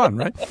going to be fun,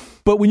 right?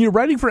 But when you're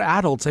writing for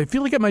adults, I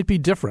feel like it might be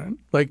different.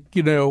 Like,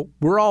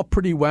 we're all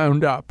pretty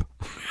wound up.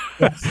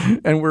 Yes.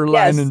 And we're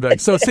lying in bed.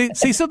 So say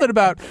something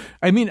about,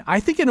 I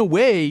think in a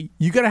way,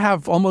 you got to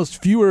have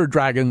almost fewer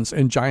dragons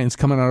and giants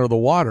coming out of the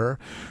water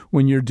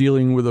when you're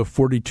dealing with a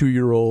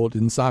 42-year-old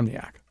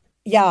insomniac.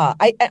 Yeah,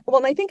 I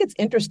think it's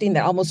interesting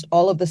that almost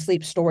all of the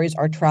sleep stories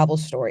are travel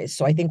stories.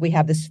 So I think we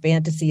have this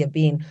fantasy of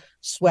being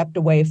swept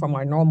away from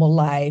our normal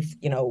life.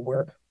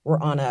 We're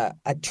on a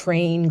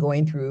train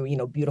going through,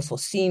 beautiful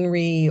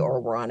scenery, or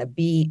we're on a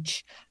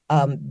beach.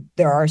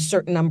 There are a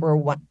certain number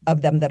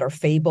of them that are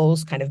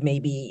fables, kind of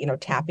maybe,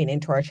 tapping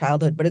into our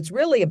childhood. But it's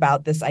really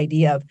about this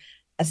idea of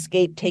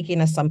escape taking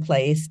us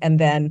someplace,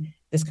 and then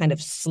this kind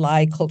of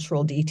sly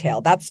cultural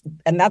detail. That's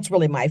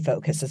really my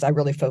focus. Is I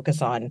really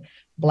focus on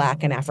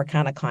Black and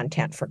Africana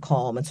content for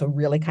Calm. And so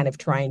really kind of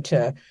trying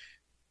to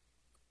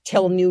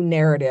tell new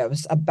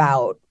narratives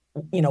about,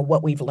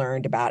 what we've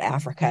learned about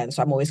Africa. And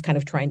so I'm always kind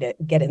of trying to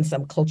get in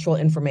some cultural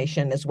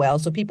information as well.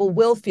 So people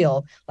will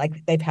feel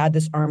like they've had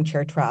this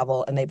armchair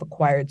travel and they've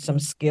acquired some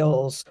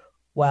skills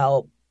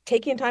while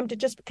taking time to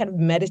just kind of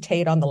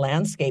meditate on the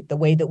landscape the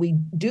way that we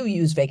do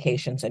use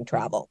vacations and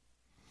travel.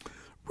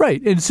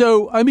 Right. And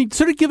so, I mean,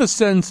 sort of give a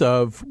sense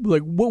of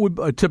like what would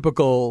a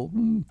typical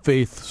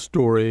faith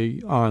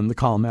story on the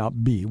Call 'Em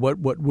Out be? What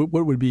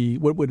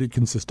would it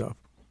consist of?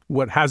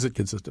 What has it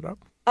consisted of?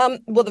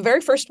 Well, the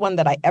very first one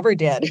that I ever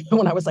did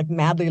when I was like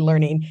madly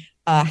learning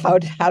how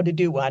to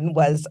do one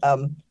was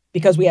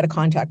because we had a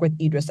contact with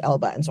Idris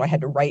Elba. And so I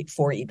had to write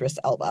for Idris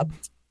Elba.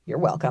 You're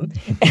welcome.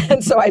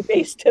 And so I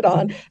based it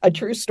on a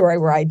true story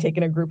where I had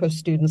taken a group of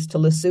students to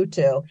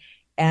Lesotho.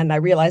 And I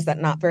realized that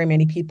not very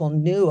many people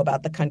knew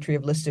about the country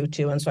of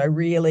Lesotho. And so I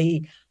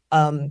really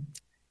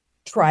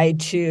tried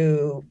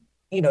to,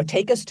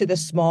 take us to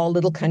this small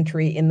little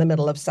country in the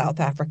middle of South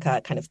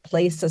Africa, kind of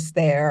place us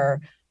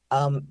there,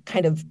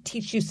 kind of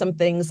teach you some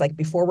things like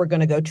before we're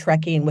going to go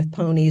trekking with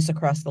ponies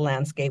across the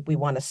landscape, we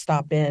want to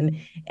stop in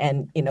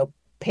and,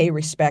 pay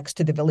respects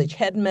to the village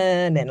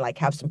headman and like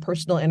have some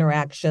personal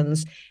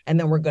interactions. And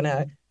then we're going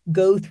to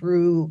go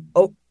through,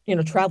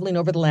 traveling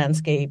over the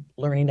landscape,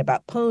 learning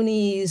about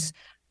ponies,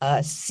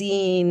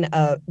 visiting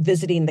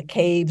the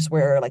caves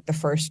where like the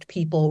first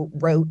people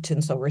wrote.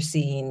 And so we're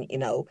seeing,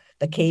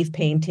 the cave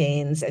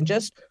paintings and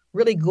just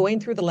really going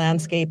through the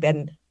landscape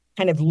and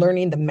kind of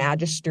learning the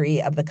majesty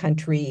of the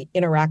country,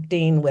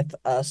 interacting with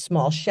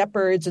small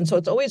shepherds. And so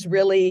it's always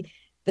really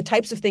the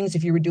types of things,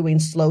 if you were doing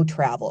slow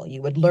travel,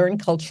 you would learn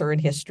culture and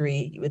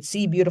history, you would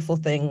see beautiful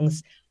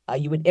things,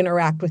 you would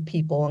interact with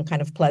people in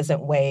kind of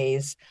pleasant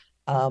ways,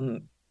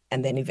 and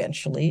then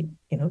eventually,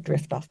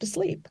 drift off to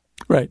sleep.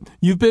 Right.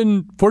 You've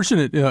been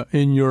fortunate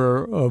in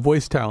your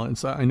voice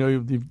talents. I know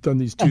you've done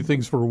these two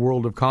things for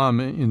World of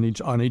Calm on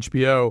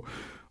HBO,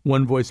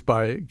 one voiced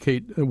by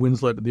Kate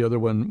Winslet, the other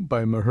one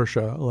by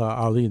Mahershala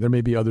Ali. There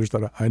may be others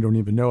that I don't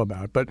even know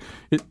about, but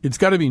it's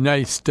got to be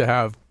nice to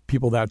have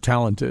people that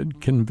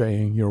talented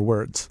conveying your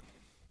words.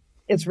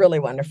 It's really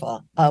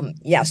wonderful.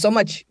 So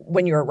much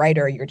when you're a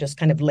writer, you're just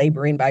kind of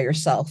laboring by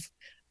yourself,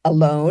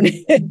 alone,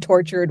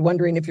 tortured,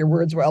 wondering if your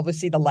words will ever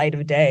see the light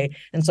of day.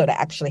 And so to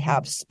actually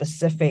have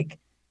specific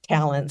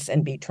talents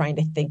and be trying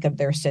to think of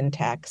their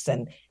syntax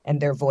and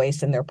their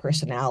voice and their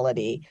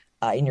personality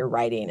in your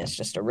writing is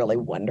just a really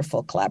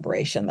wonderful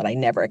collaboration that I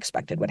never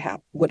expected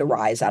would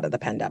arise out of the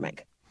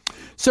pandemic.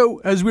 So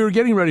as we were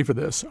getting ready for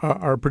this,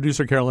 our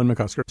producer, Carolyn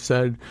McCusker,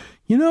 said,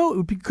 it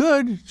would be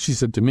good, she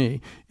said to me,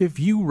 if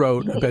you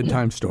wrote a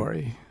bedtime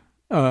story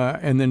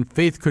and then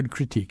Faith could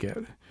critique it.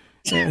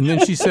 And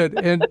then she said,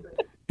 and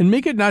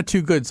make it not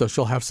too good so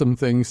she'll have some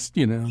things,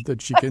 that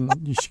she can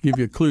give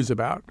you clues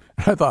about.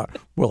 And I thought,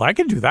 well, I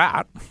can do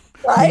that.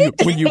 Right?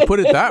 When you put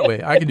it that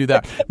way, I can do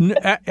that.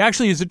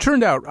 Actually, as it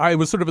turned out, I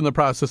was sort of in the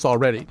process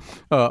already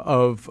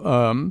of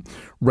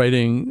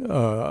writing.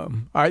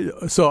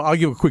 So I'll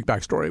give a quick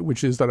backstory,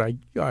 which is that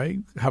I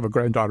have a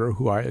granddaughter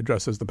who I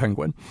address as the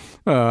penguin.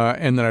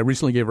 And then I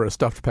recently gave her a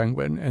stuffed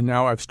penguin. And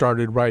now I've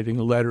started writing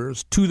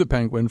letters to the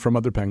penguin from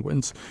other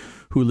penguins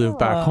who live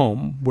back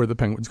home where the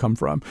penguins come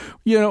from.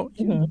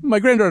 My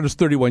granddaughter's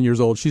 31 years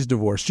old. She's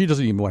divorced. She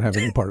doesn't even want to have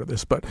any part of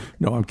this. But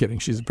no, I'm kidding.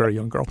 She's a very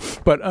young girl.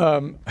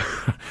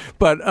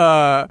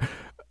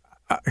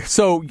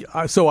 So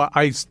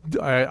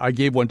I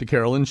gave one to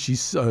Carolyn. She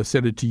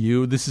sent it to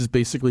you. This is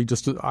basically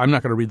I'm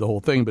not going to read the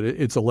whole thing, but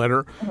it's a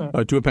letter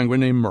to a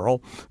penguin named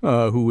Merle,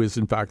 who is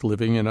in fact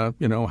living in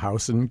a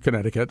house in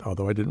Connecticut.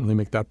 Although I didn't really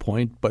make that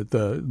point, but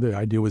the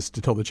idea was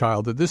to tell the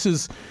child that this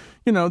is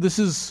this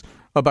is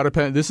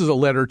a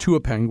letter to a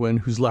penguin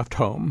who's left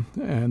home,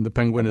 and the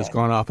penguin has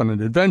gone off on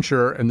an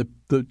adventure, and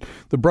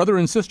the brother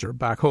and sister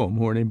back home,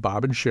 who are named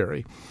Bob and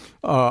Sherry,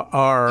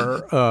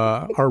 are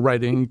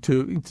writing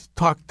to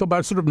talk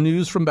about sort of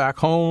news from back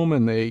home,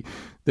 and they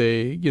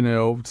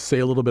say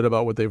a little bit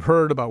about what they've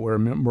heard about where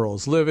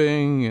Merle's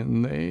living,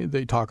 and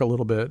they talk a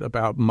little bit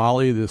about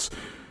Molly, this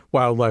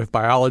wildlife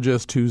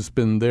biologist who's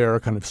been there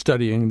kind of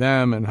studying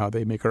them, and how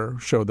they make her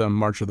show them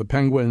March of the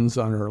Penguins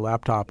on her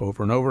laptop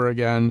over and over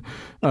again.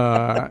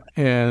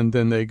 And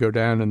then they go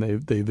down and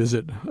they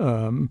visit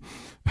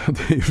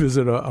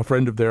a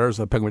friend of theirs,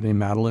 a penguin named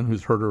Madeline,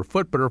 who's hurt her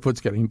foot, but her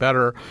foot's getting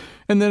better.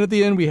 And then at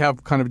the end, we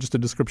have kind of just a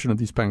description of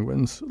these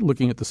penguins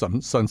looking at the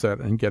sunset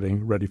and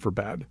getting ready for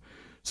bed.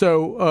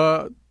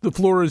 So the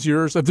floor is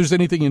yours. If there's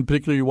anything in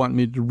particular you want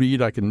me to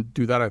read, I can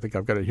do that. I think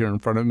I've got it here in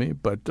front of me.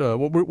 But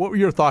what were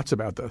your thoughts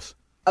about this?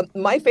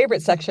 My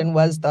favorite section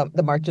was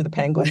the March of the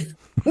Penguins.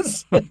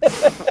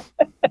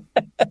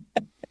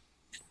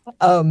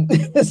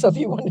 So if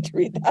you wanted to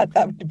read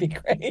that would be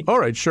great. All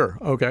right, sure.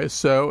 Okay,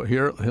 so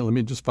here, let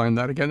me just find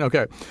that again.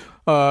 Okay.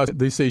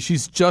 They say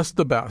she's just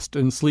the best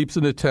and sleeps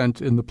in a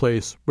tent in the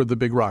place where the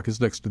big rock is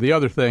next to the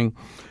other thing.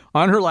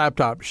 On her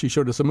laptop, she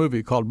showed us a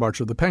movie called March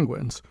of the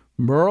Penguins.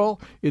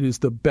 Merle, it is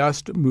the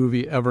best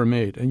movie ever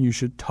made, and you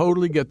should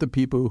totally get the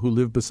people who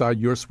live beside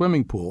your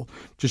swimming pool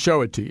to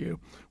show it to you.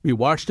 We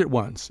watched it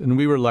once, and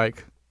we were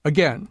like,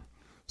 again.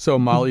 So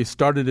Molly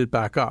started it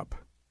back up,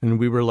 and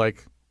we were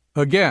like,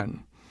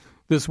 again.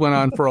 This went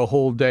on for a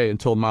whole day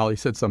until Molly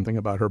said something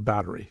about her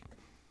battery.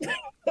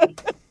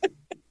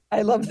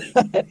 I love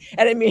that.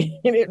 And I mean,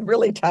 it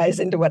really ties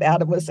into what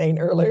Adam was saying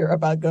earlier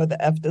about go the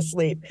F to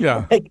sleep.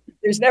 Yeah. Like,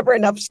 there's never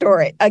enough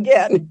story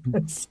again.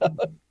 So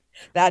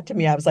that to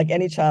me, I was like,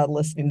 any child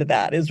listening to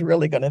that is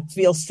really going to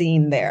feel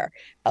seen there.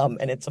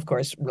 And it's, of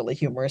course, really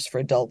humorous for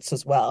adults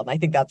as well. And I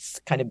think that's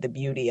kind of the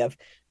beauty of,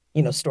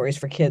 stories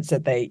for kids,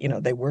 that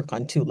they work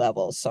on two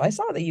levels. So I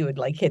saw that you had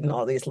like hidden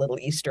all these little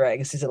Easter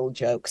eggs, these little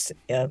jokes,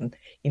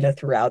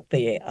 throughout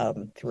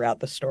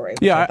the story.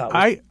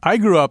 Yeah, I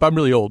grew up, I'm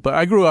really old, but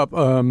I grew up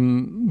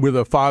with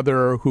a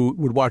father who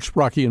would watch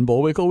Rocky and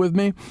Bullwinkle with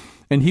me.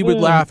 And he would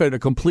laugh at a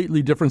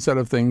completely different set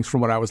of things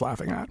from what I was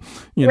laughing at.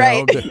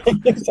 Right.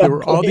 Exactly. There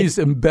were all these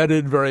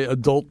embedded, very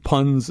adult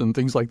puns and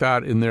things like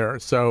that in there.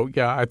 So,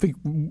 yeah, I think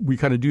we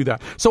kind of do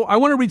that. So I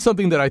want to read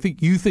something that I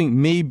think you think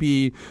may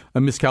be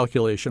a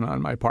miscalculation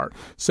on my part.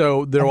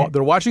 So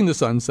they're watching the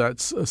sunset,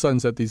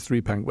 these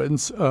three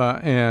penguins,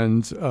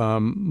 and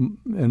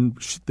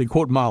they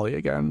quote Molly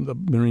again, the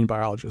marine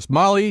biologist.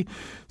 Molly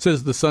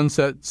says the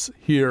sunsets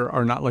here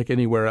are not like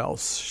anywhere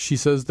else. She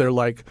says they're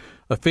like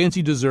a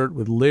fancy dessert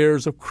with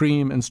layers of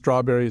cream and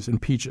strawberries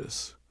and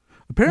peaches.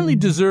 Apparently,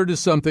 dessert is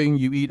something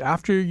you eat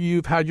after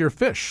you've had your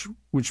fish,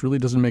 which really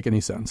doesn't make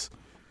any sense.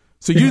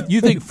 So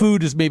you think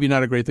food is maybe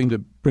not a great thing to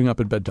bring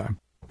up at bedtime?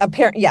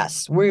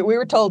 Yes, we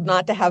were told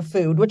not to have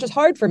food, which is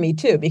hard for me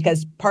too,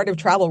 because part of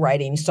travel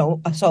writing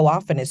so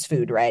often is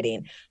food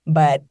writing.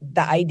 But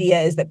the idea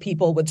is that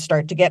people would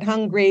start to get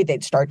hungry,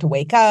 they'd start to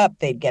wake up,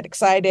 they'd get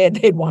excited,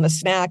 they'd want a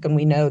snack, and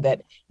we know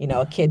that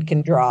a kid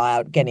can draw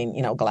out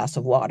getting a glass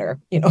of water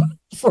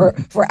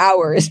for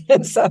hours,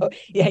 and so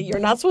you're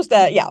not supposed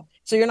to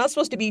so you're not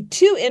supposed to be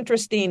too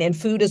interesting, and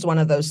food is one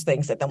of those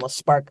things that then will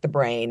spark the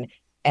brain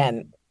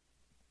and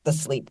the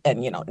sleep,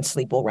 and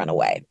sleep will run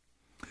away.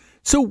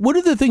 So what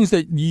are the things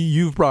that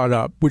you've brought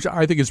up, which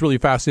I think is really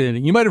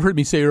fascinating? You might have heard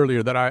me say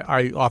earlier that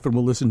I often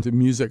will listen to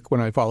music when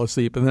I fall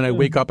asleep, and then I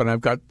wake up and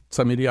I've got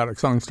some idiotic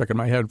song stuck in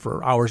my head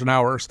for hours and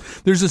hours.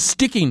 There's a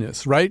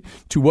stickiness, right,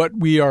 to what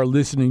we are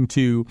listening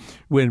to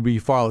when we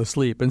fall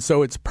asleep. And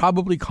so it's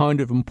probably kind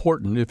of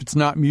important. If it's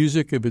not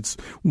music, if it's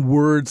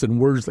words and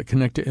words that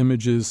connect to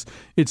images,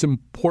 it's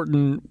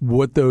important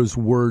what those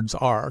words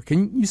are.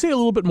 Can you say a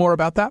little bit more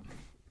about that?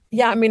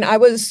 Yeah, I mean, I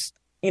was,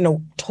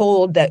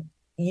 told that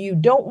you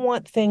don't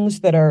want things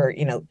that are,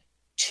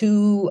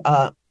 too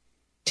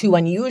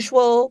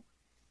unusual,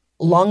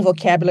 long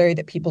vocabulary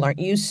that people aren't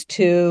used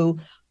to,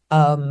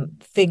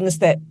 things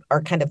that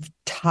are kind of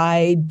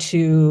tied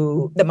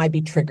to, that might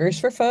be triggers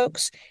for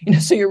folks.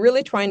 So you're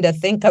really trying to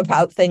think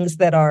about things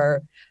that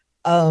are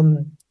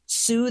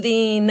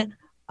soothing,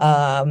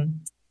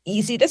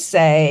 easy to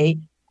say,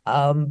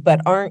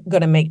 but aren't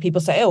going to make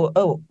people say,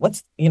 oh,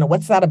 what's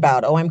that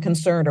about? Oh, I'm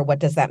concerned, or what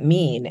does that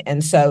mean?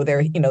 And so there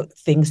are,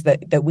 things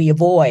that we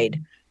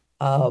avoid,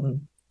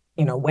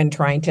 when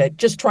trying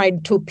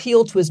to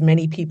appeal to as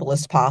many people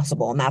as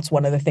possible. And that's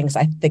one of the things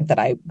I think that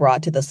I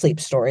brought to the sleep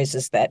stories,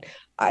 is that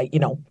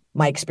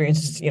my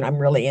experience is, I'm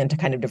really into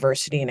kind of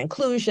diversity and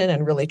inclusion,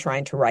 and really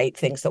trying to write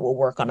things that will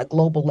work on a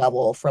global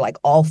level for like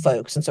all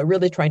folks. And so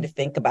really trying to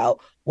think about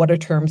what are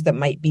terms that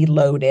might be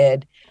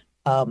loaded,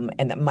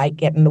 and that might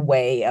get in the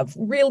way of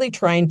really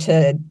trying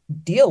to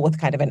deal with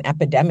kind of an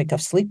epidemic of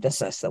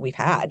sleeplessness that we've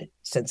had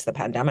since the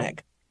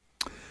pandemic.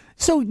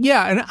 So,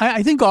 yeah, and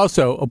I think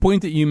also a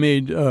point that you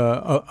made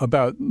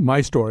about my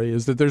story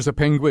is that there's a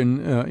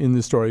penguin in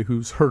this story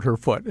who's hurt her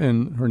foot,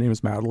 and her name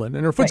is Madeline,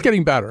 and her foot's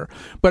getting better.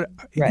 But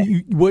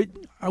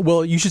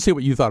you should say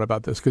what you thought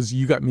about this, because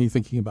you got me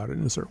thinking about it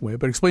in a certain way.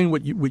 But explain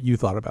what you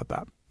thought about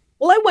that.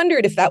 Well, I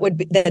wondered if that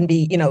would then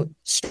be,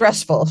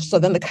 stressful. So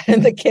then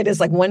the kid is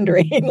like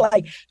wondering,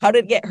 like, how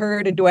did it get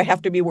hurt? And do I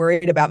have to be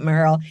worried about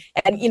Merrill?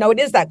 And, it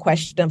is that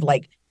question of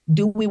like,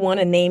 do we want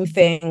to name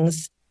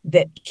things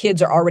that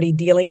kids are already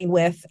dealing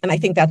with? And I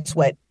think that's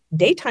what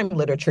daytime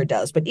literature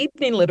does. But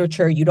evening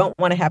literature, you don't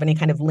want to have any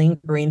kind of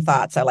lingering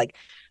thoughts. I like,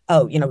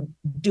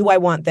 do I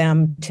want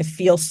them to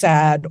feel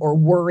sad or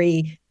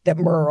worry that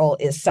Merle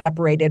is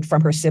separated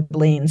from her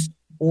siblings,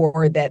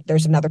 or that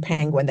there's another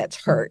penguin that's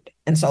hurt?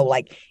 And so,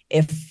 like,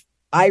 if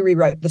I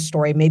rewrote the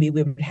story, maybe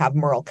we would have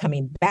Merle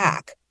coming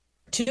back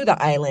to the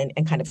island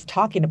and kind of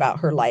talking about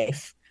her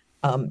life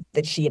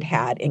that she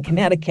had in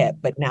Connecticut,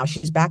 but now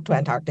she's back to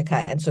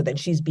Antarctica. And so then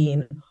she's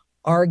being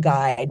our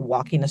guide,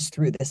 walking us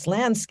through this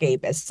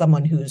landscape as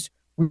someone who's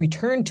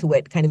returned to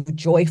it kind of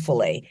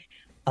joyfully,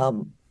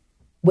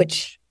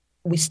 which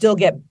we still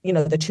get,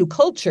 the two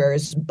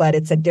cultures, but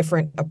it's a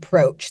different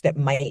approach that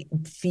might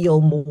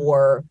feel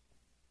more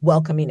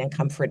welcoming and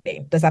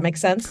comforting. Does that make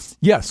sense?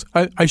 Yes.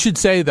 I should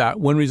say that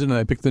one reason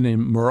I picked the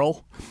name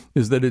Merle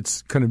is that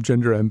it's kind of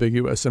gender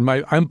ambiguous. And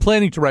I'm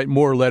planning to write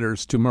more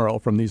letters to Merle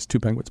from these two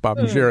penguins, Bob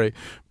and Jerry.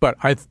 But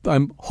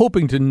I'm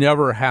hoping to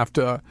never have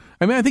to.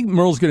 I mean, I think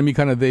Merle's going to be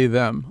kind of they,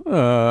 them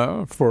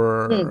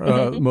for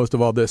most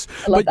of all this.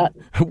 I love that.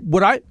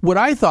 What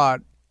I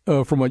thought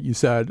from what you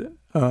said, this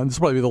will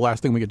probably be the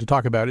last thing we get to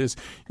talk about, is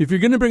if you're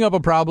going to bring up a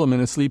problem in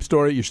a sleep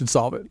story, you should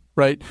solve it,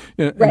 right?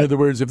 In other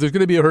words, if there's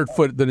going to be a hurt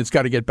foot, then it's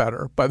got to get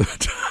better by the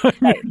time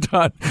you're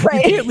done.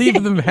 Right. You can't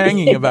leave them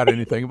hanging about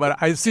anything. But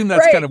I assume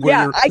that's kind of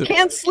where I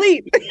can't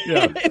sleep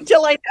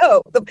until I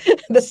know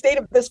the state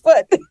of this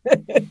foot.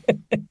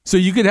 So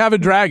you could have a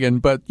dragon,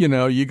 but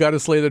you got to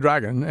slay the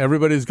dragon.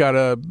 Everybody's got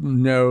to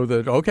know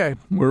that, okay,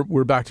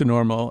 we're back to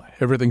normal.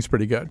 Everything's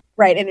pretty good.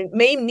 Right. And it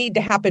may need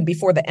to happen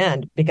before the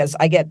end, because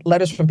I get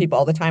letters from people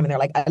all the time and they're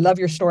like, I love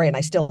your story and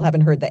I still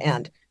haven't heard the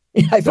end.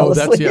 I fell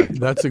asleep.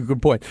 That's a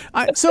good point.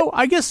 So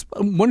I guess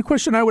one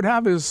question I would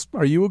have is,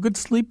 are you a good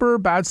sleeper,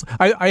 bad sleeper?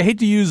 I hate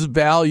to use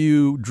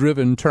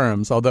value-driven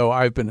terms, although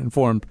I've been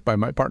informed by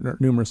my partner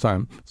numerous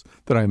times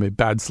that I am a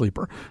bad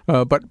sleeper.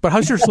 But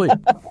how's your sleep?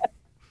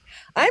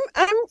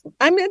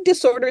 I'm a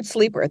disordered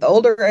sleeper. The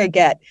older I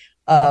get,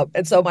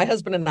 and so my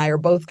husband and I are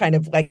both kind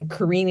of like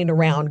careening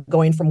around,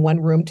 going from one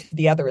room to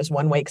the other as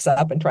one wakes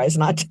up and tries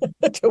not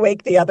to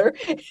wake the other.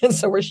 And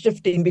so we're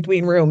shifting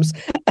between rooms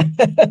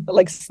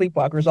like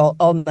sleepwalkers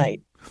all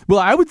night. Well,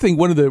 I would think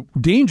one of the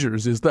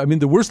dangers is that,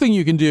 the worst thing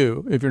you can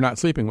do if you're not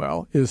sleeping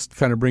well is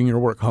kind of bring your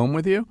work home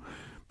with you.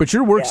 But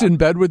your work's in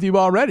bed with you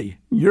already.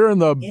 You're in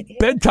the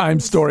bedtime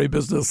story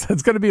business.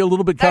 It's going to be a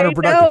little bit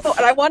counterproductive. I know,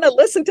 and I want to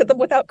listen to them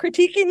without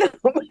critiquing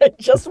them. I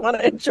just want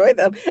to enjoy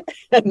them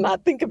and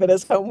not think of it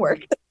as homework.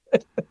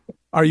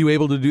 Are you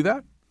able to do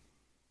that?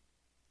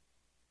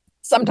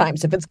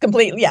 Sometimes, if it's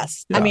completely,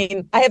 yes.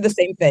 Yeah. I have the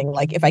same thing.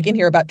 Like if I can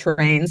hear about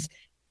trains,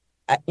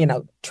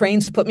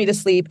 trains put me to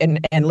sleep,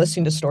 and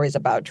listening to stories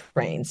about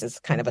trains is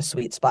kind of a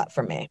sweet spot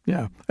for me.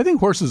 Yeah. I think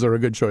horses are a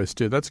good choice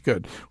too. That's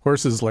good.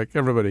 Horses, like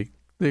everybody.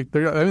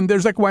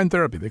 There's equine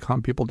therapy. They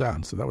calm people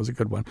down. So that was a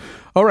good one.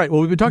 All right.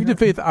 Well, we've been talking to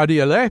Faith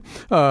Adiele,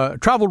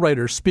 travel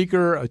writer,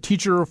 speaker, a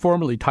teacher,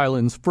 formerly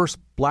Thailand's first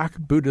Black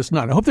Buddhist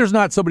nun. I hope there's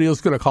not somebody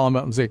else going to call him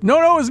out and say, no,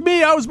 it was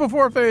me. I was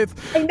before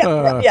Faith. I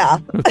know. Yeah.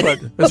 But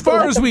as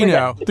far as we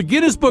know, the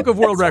Guinness Book of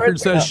World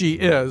Records says she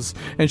is.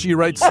 And she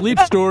writes sleep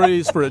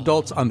stories for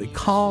adults on the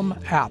Calm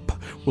app.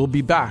 We'll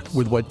be back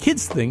with what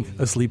kids think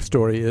a sleep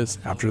story is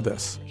after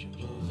this.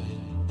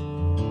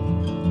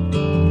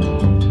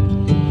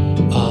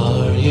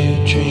 Are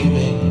you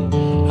dreaming?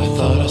 I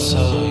thought I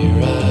saw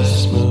your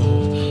eyes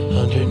move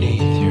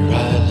underneath your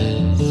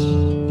eyelids.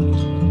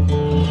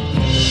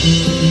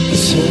 The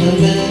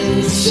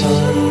cinnamon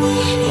sun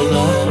will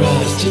not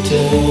rise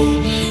today.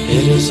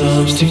 In his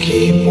arms to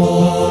keep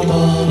warm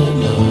on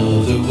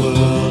another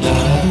world.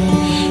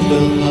 I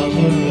will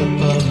hover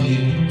above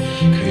you,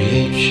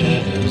 create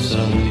shadows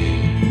of you.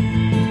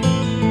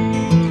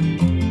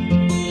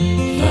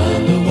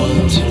 Find the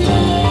one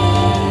tonight.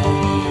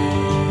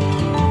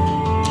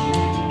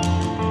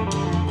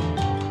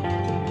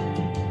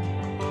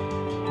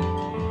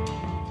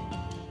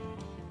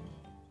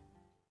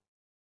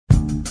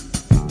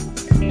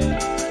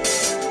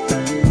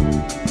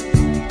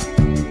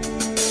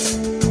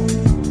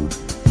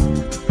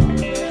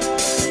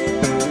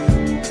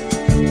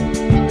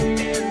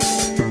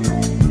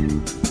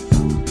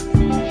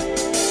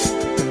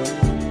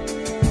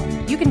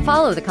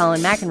 Follow The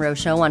Colin McEnroe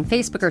Show on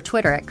Facebook or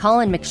Twitter at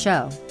Colin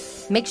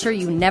McShow. Make sure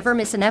you never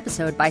miss an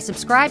episode by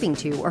subscribing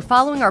to or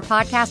following our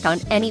podcast on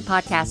any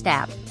podcast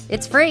app.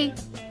 It's free.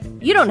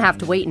 You don't have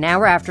to wait an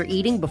hour after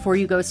eating before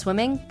you go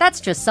swimming.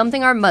 That's just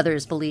something our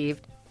mothers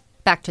believed.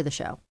 Back to the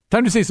show.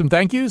 Time to say some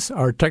thank yous.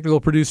 Our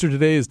technical producer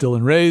today is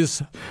Dylan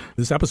Reyes.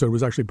 This episode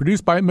was actually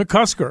produced by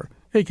McCusker,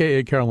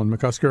 a.k.a. Carolyn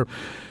McCusker.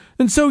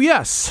 And so,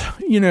 yes,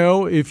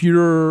 if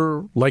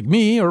you're like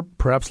me or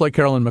perhaps like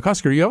Carolyn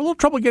McCusker, you have a little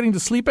trouble getting to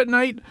sleep at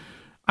night.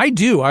 I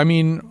do. I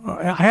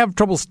have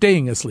trouble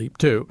staying asleep,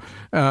 too.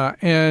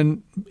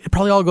 And it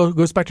probably all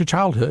goes back to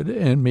childhood.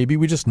 And maybe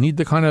we just need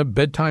the kind of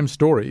bedtime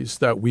stories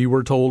that we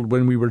were told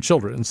when we were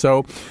children.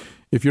 So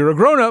if you're a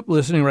grown-up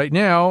listening right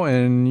now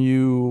and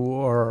you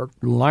are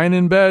lying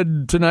in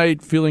bed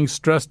tonight feeling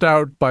stressed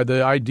out by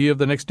the idea of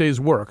the next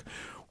day's work,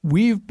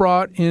 we've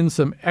brought in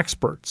some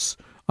experts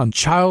on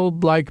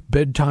childlike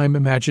bedtime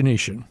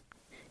imagination.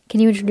 Can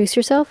you introduce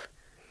yourself?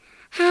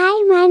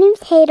 Hi, my name's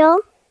Hadel.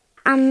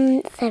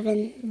 I'm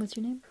 7. What's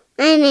your name?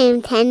 My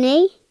name's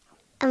Henry.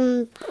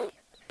 I'm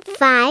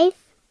 5.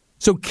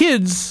 So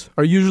kids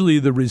are usually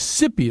the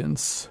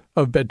recipients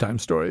of bedtime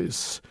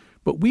stories,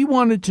 but we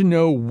wanted to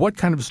know what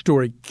kind of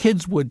story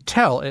kids would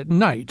tell at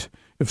night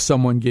if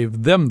someone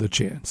gave them the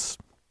chance.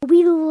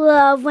 We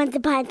love Once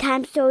Upon a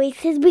Time stories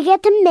because we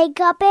get to make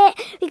up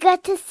it. We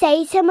get to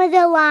say some of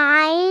the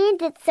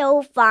lines. It's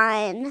so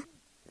fun.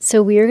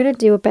 So we are going to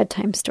do a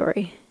bedtime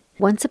story.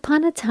 Once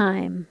upon a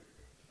time,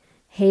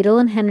 Hadel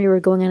and Henry were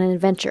going on an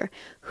adventure.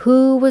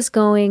 Who was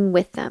going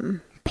with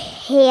them?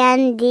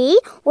 Pandy,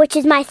 which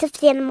is my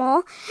stuffed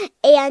animal,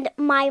 and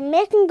my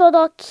missing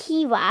little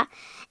Kiwa.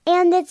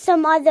 And it's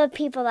some other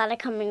people that are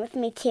coming with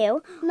me,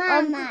 too.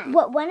 Mama.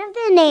 One of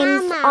their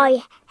names are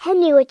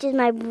Henry, which is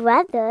my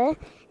brother,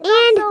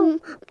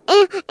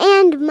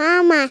 and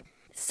Mama.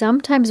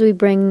 Sometimes we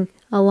bring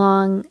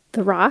along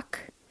the Rock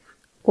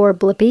or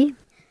Blippi.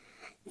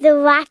 The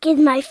Rock is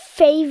my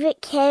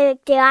favorite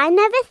character. I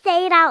never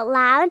say it out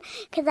loud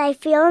because I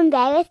feel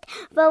embarrassed,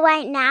 but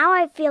right now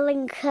I feel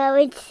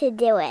encouraged to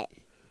do it.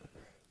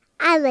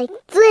 I like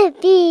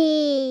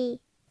Blippi.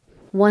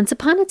 Once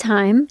upon a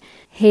time,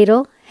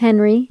 Hadel,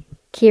 Henry,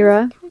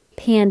 Kira,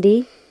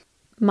 Pandy,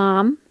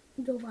 Mom,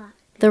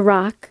 The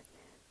Rock,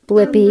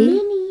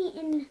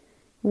 Blippi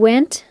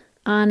went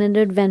on an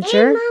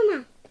adventure.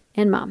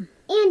 And Mom.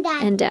 And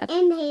Dad.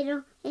 And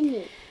Hadel. And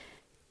me.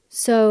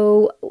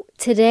 So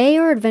today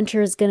our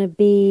adventure is going to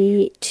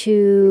be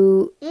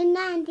to And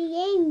Andy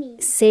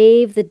Amy.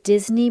 save the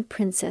Disney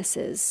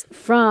princesses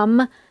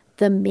from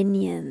the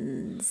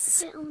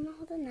minions. Wait, I want to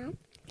hold it now.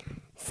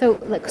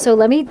 So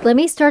let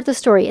me start the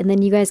story, and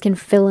then you guys can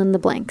fill in the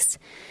blanks.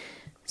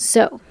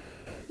 So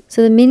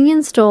the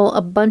minions stole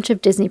a bunch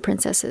of Disney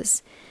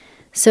princesses.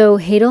 So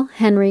Hadel,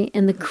 Henry,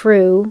 and the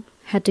crew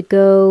had to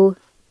go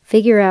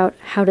figure out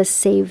how to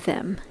save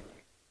them.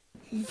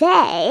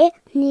 They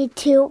need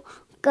to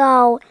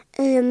go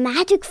in the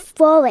magic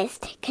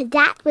forest, because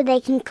that's where they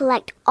can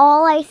collect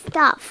all our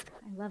stuff.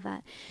 I love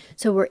that.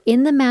 So we're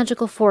in the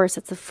magical forest.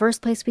 That's the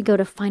first place we go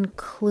to find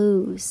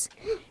clues.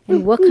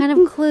 And what kind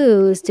of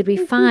clues did we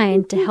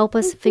find to help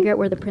us figure out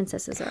where the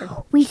princesses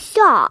are? We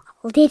saw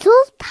little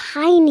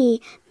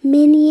tiny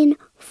minion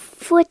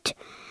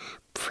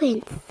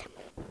footprints.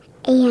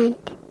 And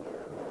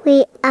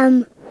we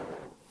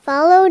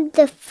followed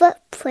the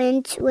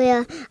footprints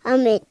where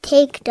it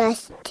takes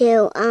us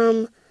to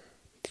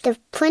the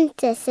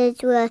princesses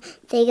where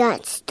they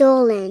got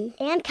stolen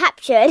and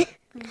captured.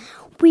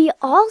 We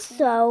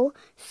also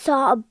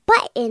saw a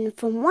button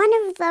from one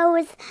of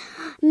those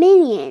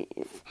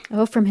minions.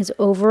 Oh, from his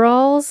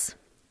overalls?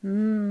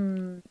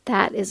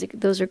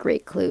 Those are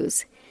great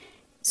clues.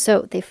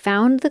 So they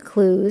found the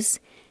clues,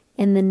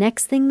 and the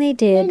next thing they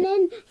did... And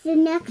then the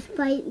next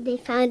fight, they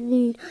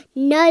found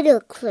another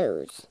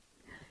clues.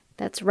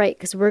 That's right,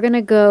 because we're going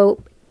to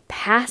go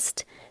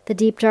past the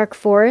deep, dark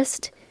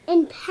forest.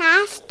 And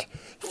past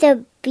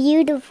the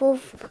beautiful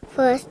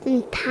forest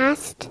and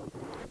past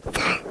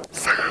the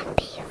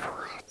zombie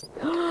forest.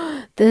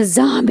 The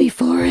zombie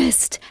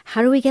forest.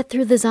 How do we get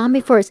through the zombie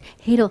forest?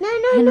 Hadel,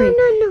 Henry,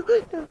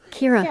 No.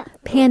 Kira,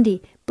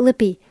 Pandy,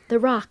 Blippi, The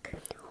Rock.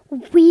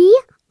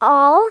 We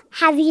all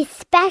have these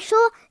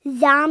special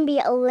zombie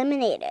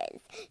eliminators.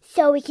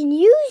 So we can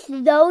use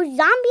those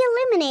zombie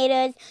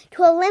eliminators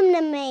to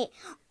eliminate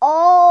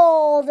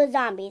all the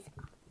zombies.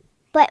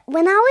 But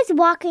when I was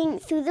walking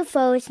through the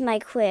forest with my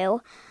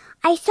crew,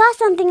 I saw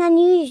something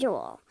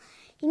unusual.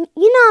 You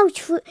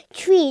know,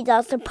 trees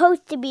are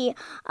supposed to be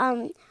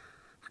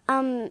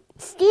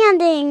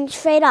standing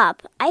straight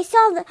up. I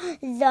saw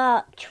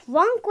the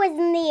trunk was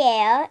in the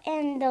air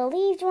and the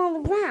leaves were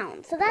on the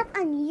ground. So that's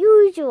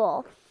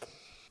unusual.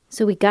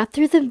 So we got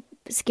through the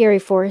scary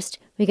forest,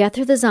 we got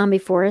through the zombie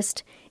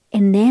forest,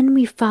 and then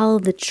we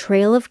followed the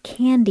trail of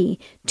candy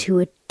to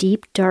a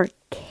deep, dark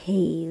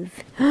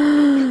cave.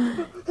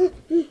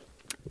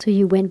 So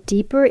you went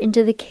deeper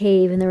into the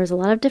cave, and there was a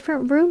lot of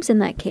different rooms in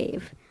that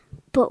cave.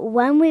 But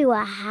when we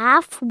were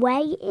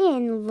halfway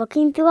in,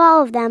 looking through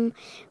all of them,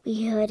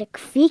 we heard a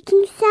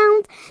creaking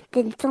sound,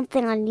 then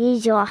something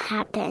unusual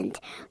happened.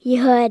 We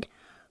heard,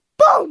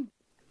 boom!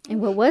 And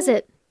what was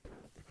it?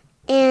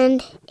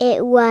 And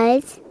it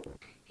was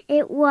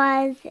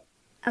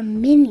a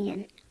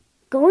minion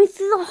going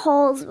through the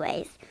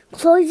hallways,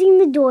 closing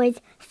the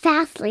doors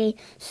fastly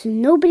so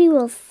nobody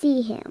will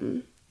see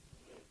him.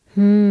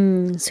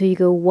 So you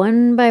go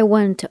one by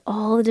one to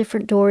all the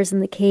different doors in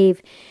the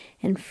cave,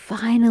 and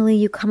finally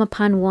you come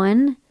upon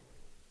one.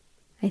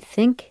 I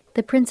think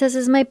the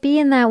princesses might be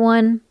in that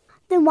one.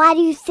 Then why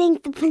do you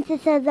think the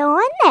princesses are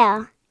in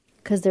there?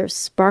 Because there's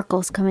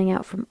sparkles coming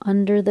out from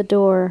under the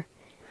door.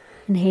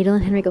 And Hadel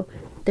and Henry go,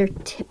 they're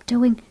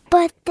tiptoeing.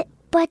 But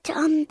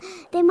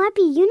there might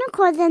be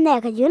unicorns in there,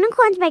 because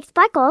unicorns make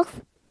sparkles.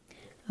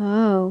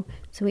 Oh,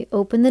 so we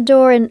open the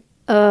door and,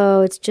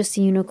 oh, it's just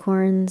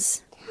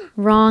unicorns.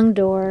 Wrong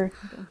door.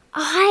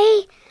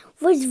 I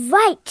was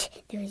right.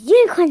 There's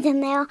unicorns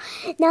in there.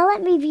 Now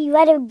let me be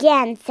right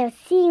again, so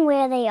seeing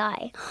where they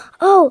are.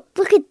 Oh,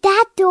 look at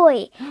that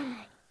door.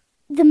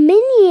 The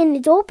minion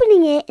is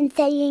opening it and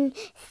saying,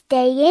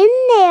 "Stay in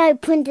there,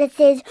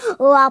 princesses,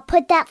 or I'll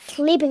put that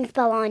sleeping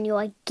spell on you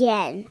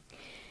again."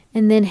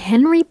 And then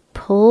Henry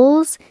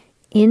pulls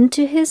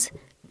into his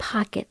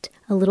pocket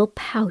a little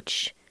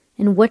pouch.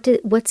 And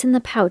what's in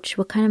the pouch?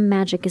 What kind of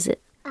magic is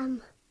it?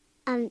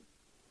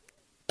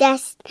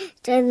 That's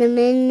so the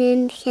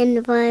minions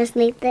can fall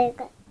asleep there.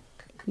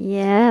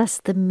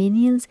 Yes, the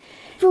minions.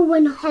 For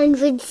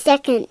 100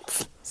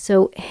 seconds.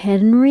 So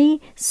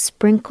Henry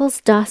sprinkles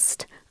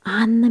dust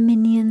on the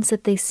minions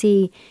that they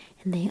see,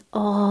 and they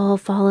all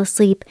fall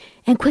asleep.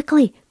 And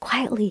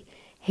quietly,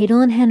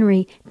 Hadel and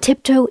Henry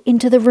tiptoe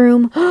into the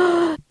room.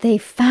 They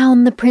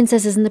found the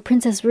princesses, and the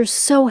princesses were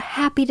so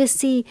happy to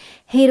see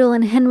Hadel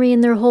and Henry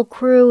and their whole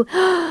crew.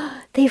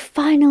 They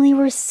finally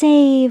were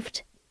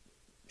saved.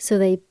 So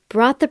they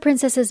brought the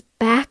princesses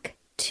back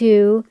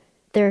to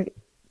their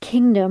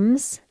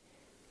kingdoms,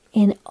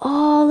 and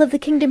all of the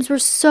kingdoms were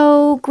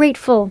so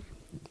grateful.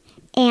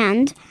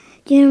 And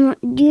do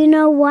you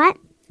know what?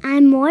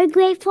 I'm more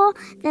grateful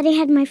that I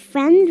had my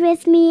friends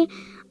with me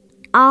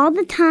all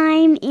the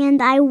time,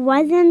 and I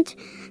wasn't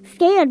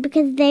scared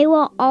because they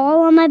were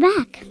all on my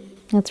back.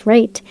 That's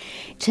right.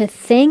 To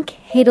thank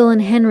Hadel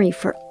and Henry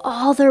for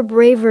all their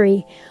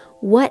bravery,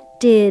 what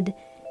did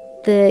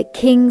the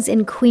kings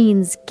and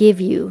queens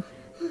give you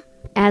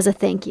as a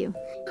thank you?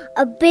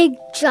 A big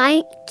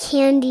giant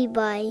candy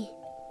bar.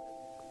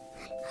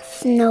 A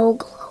snow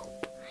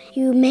globe.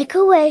 You make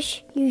a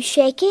wish, you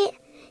shake it,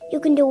 you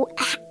can do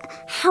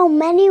how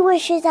many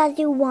wishes as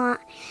you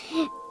want.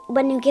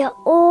 When you get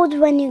old,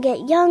 when you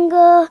get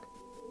younger,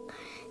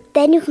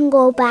 then you can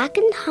go back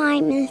in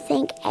time and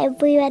thank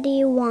everybody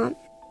you want.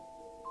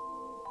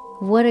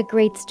 What a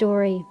great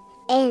story.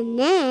 And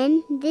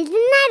then there's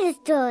another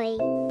story.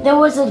 There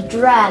was a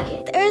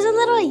dragon. There was a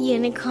little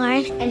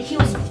unicorn. And he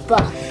was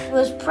buff. He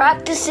was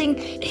practicing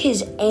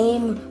his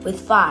aim with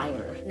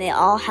fire. They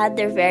all had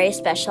their very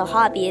special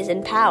hobbies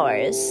and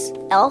powers.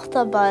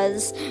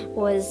 Elphaba's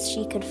was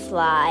she could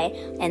fly,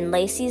 and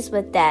Lacey's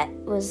was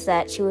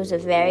that she was a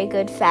very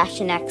good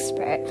fashion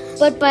expert.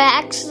 But by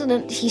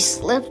accident, he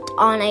slipped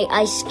on an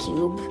ice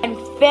cube and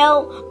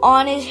fell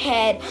on his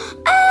head.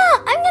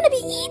 I'm gonna be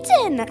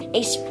eaten!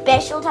 A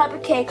special type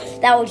of cake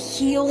that would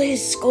heal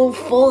his skull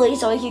fully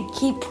so he could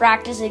keep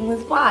practicing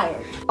with fire.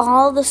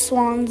 All the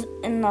swans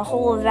in the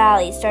whole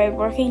valley started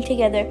working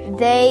together.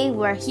 They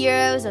were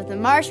heroes of the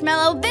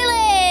Marshmallow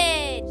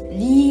Village!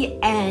 The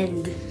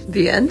end.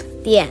 The end?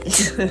 The end.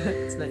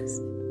 It's nice.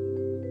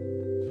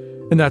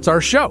 And that's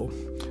our show.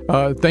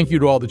 Thank you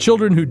to all the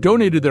children who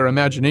donated their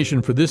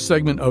imagination for this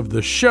segment of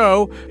the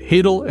show.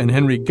 Hadel and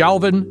Henry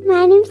Galvin.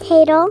 My name's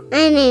Hadel.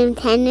 My name's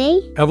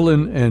Henry.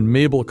 Evelyn and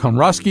Mabel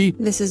Komrosky.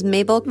 This is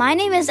Mabel. My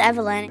name is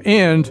Evelyn.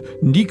 And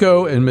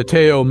Nico and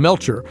Mateo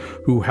Melcher,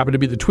 who happen to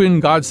be the twin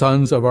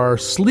godsons of our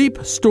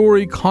sleep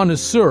story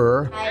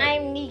connoisseur.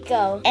 I'm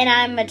Nico. And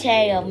I'm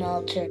Mateo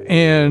Melcher.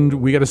 And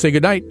we got to say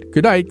goodnight.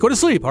 Good night. Go to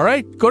sleep, all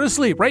right? Go to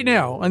sleep right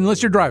now,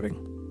 unless you're driving.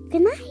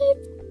 Good night.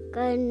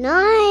 Good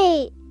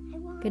night.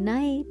 Good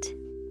night.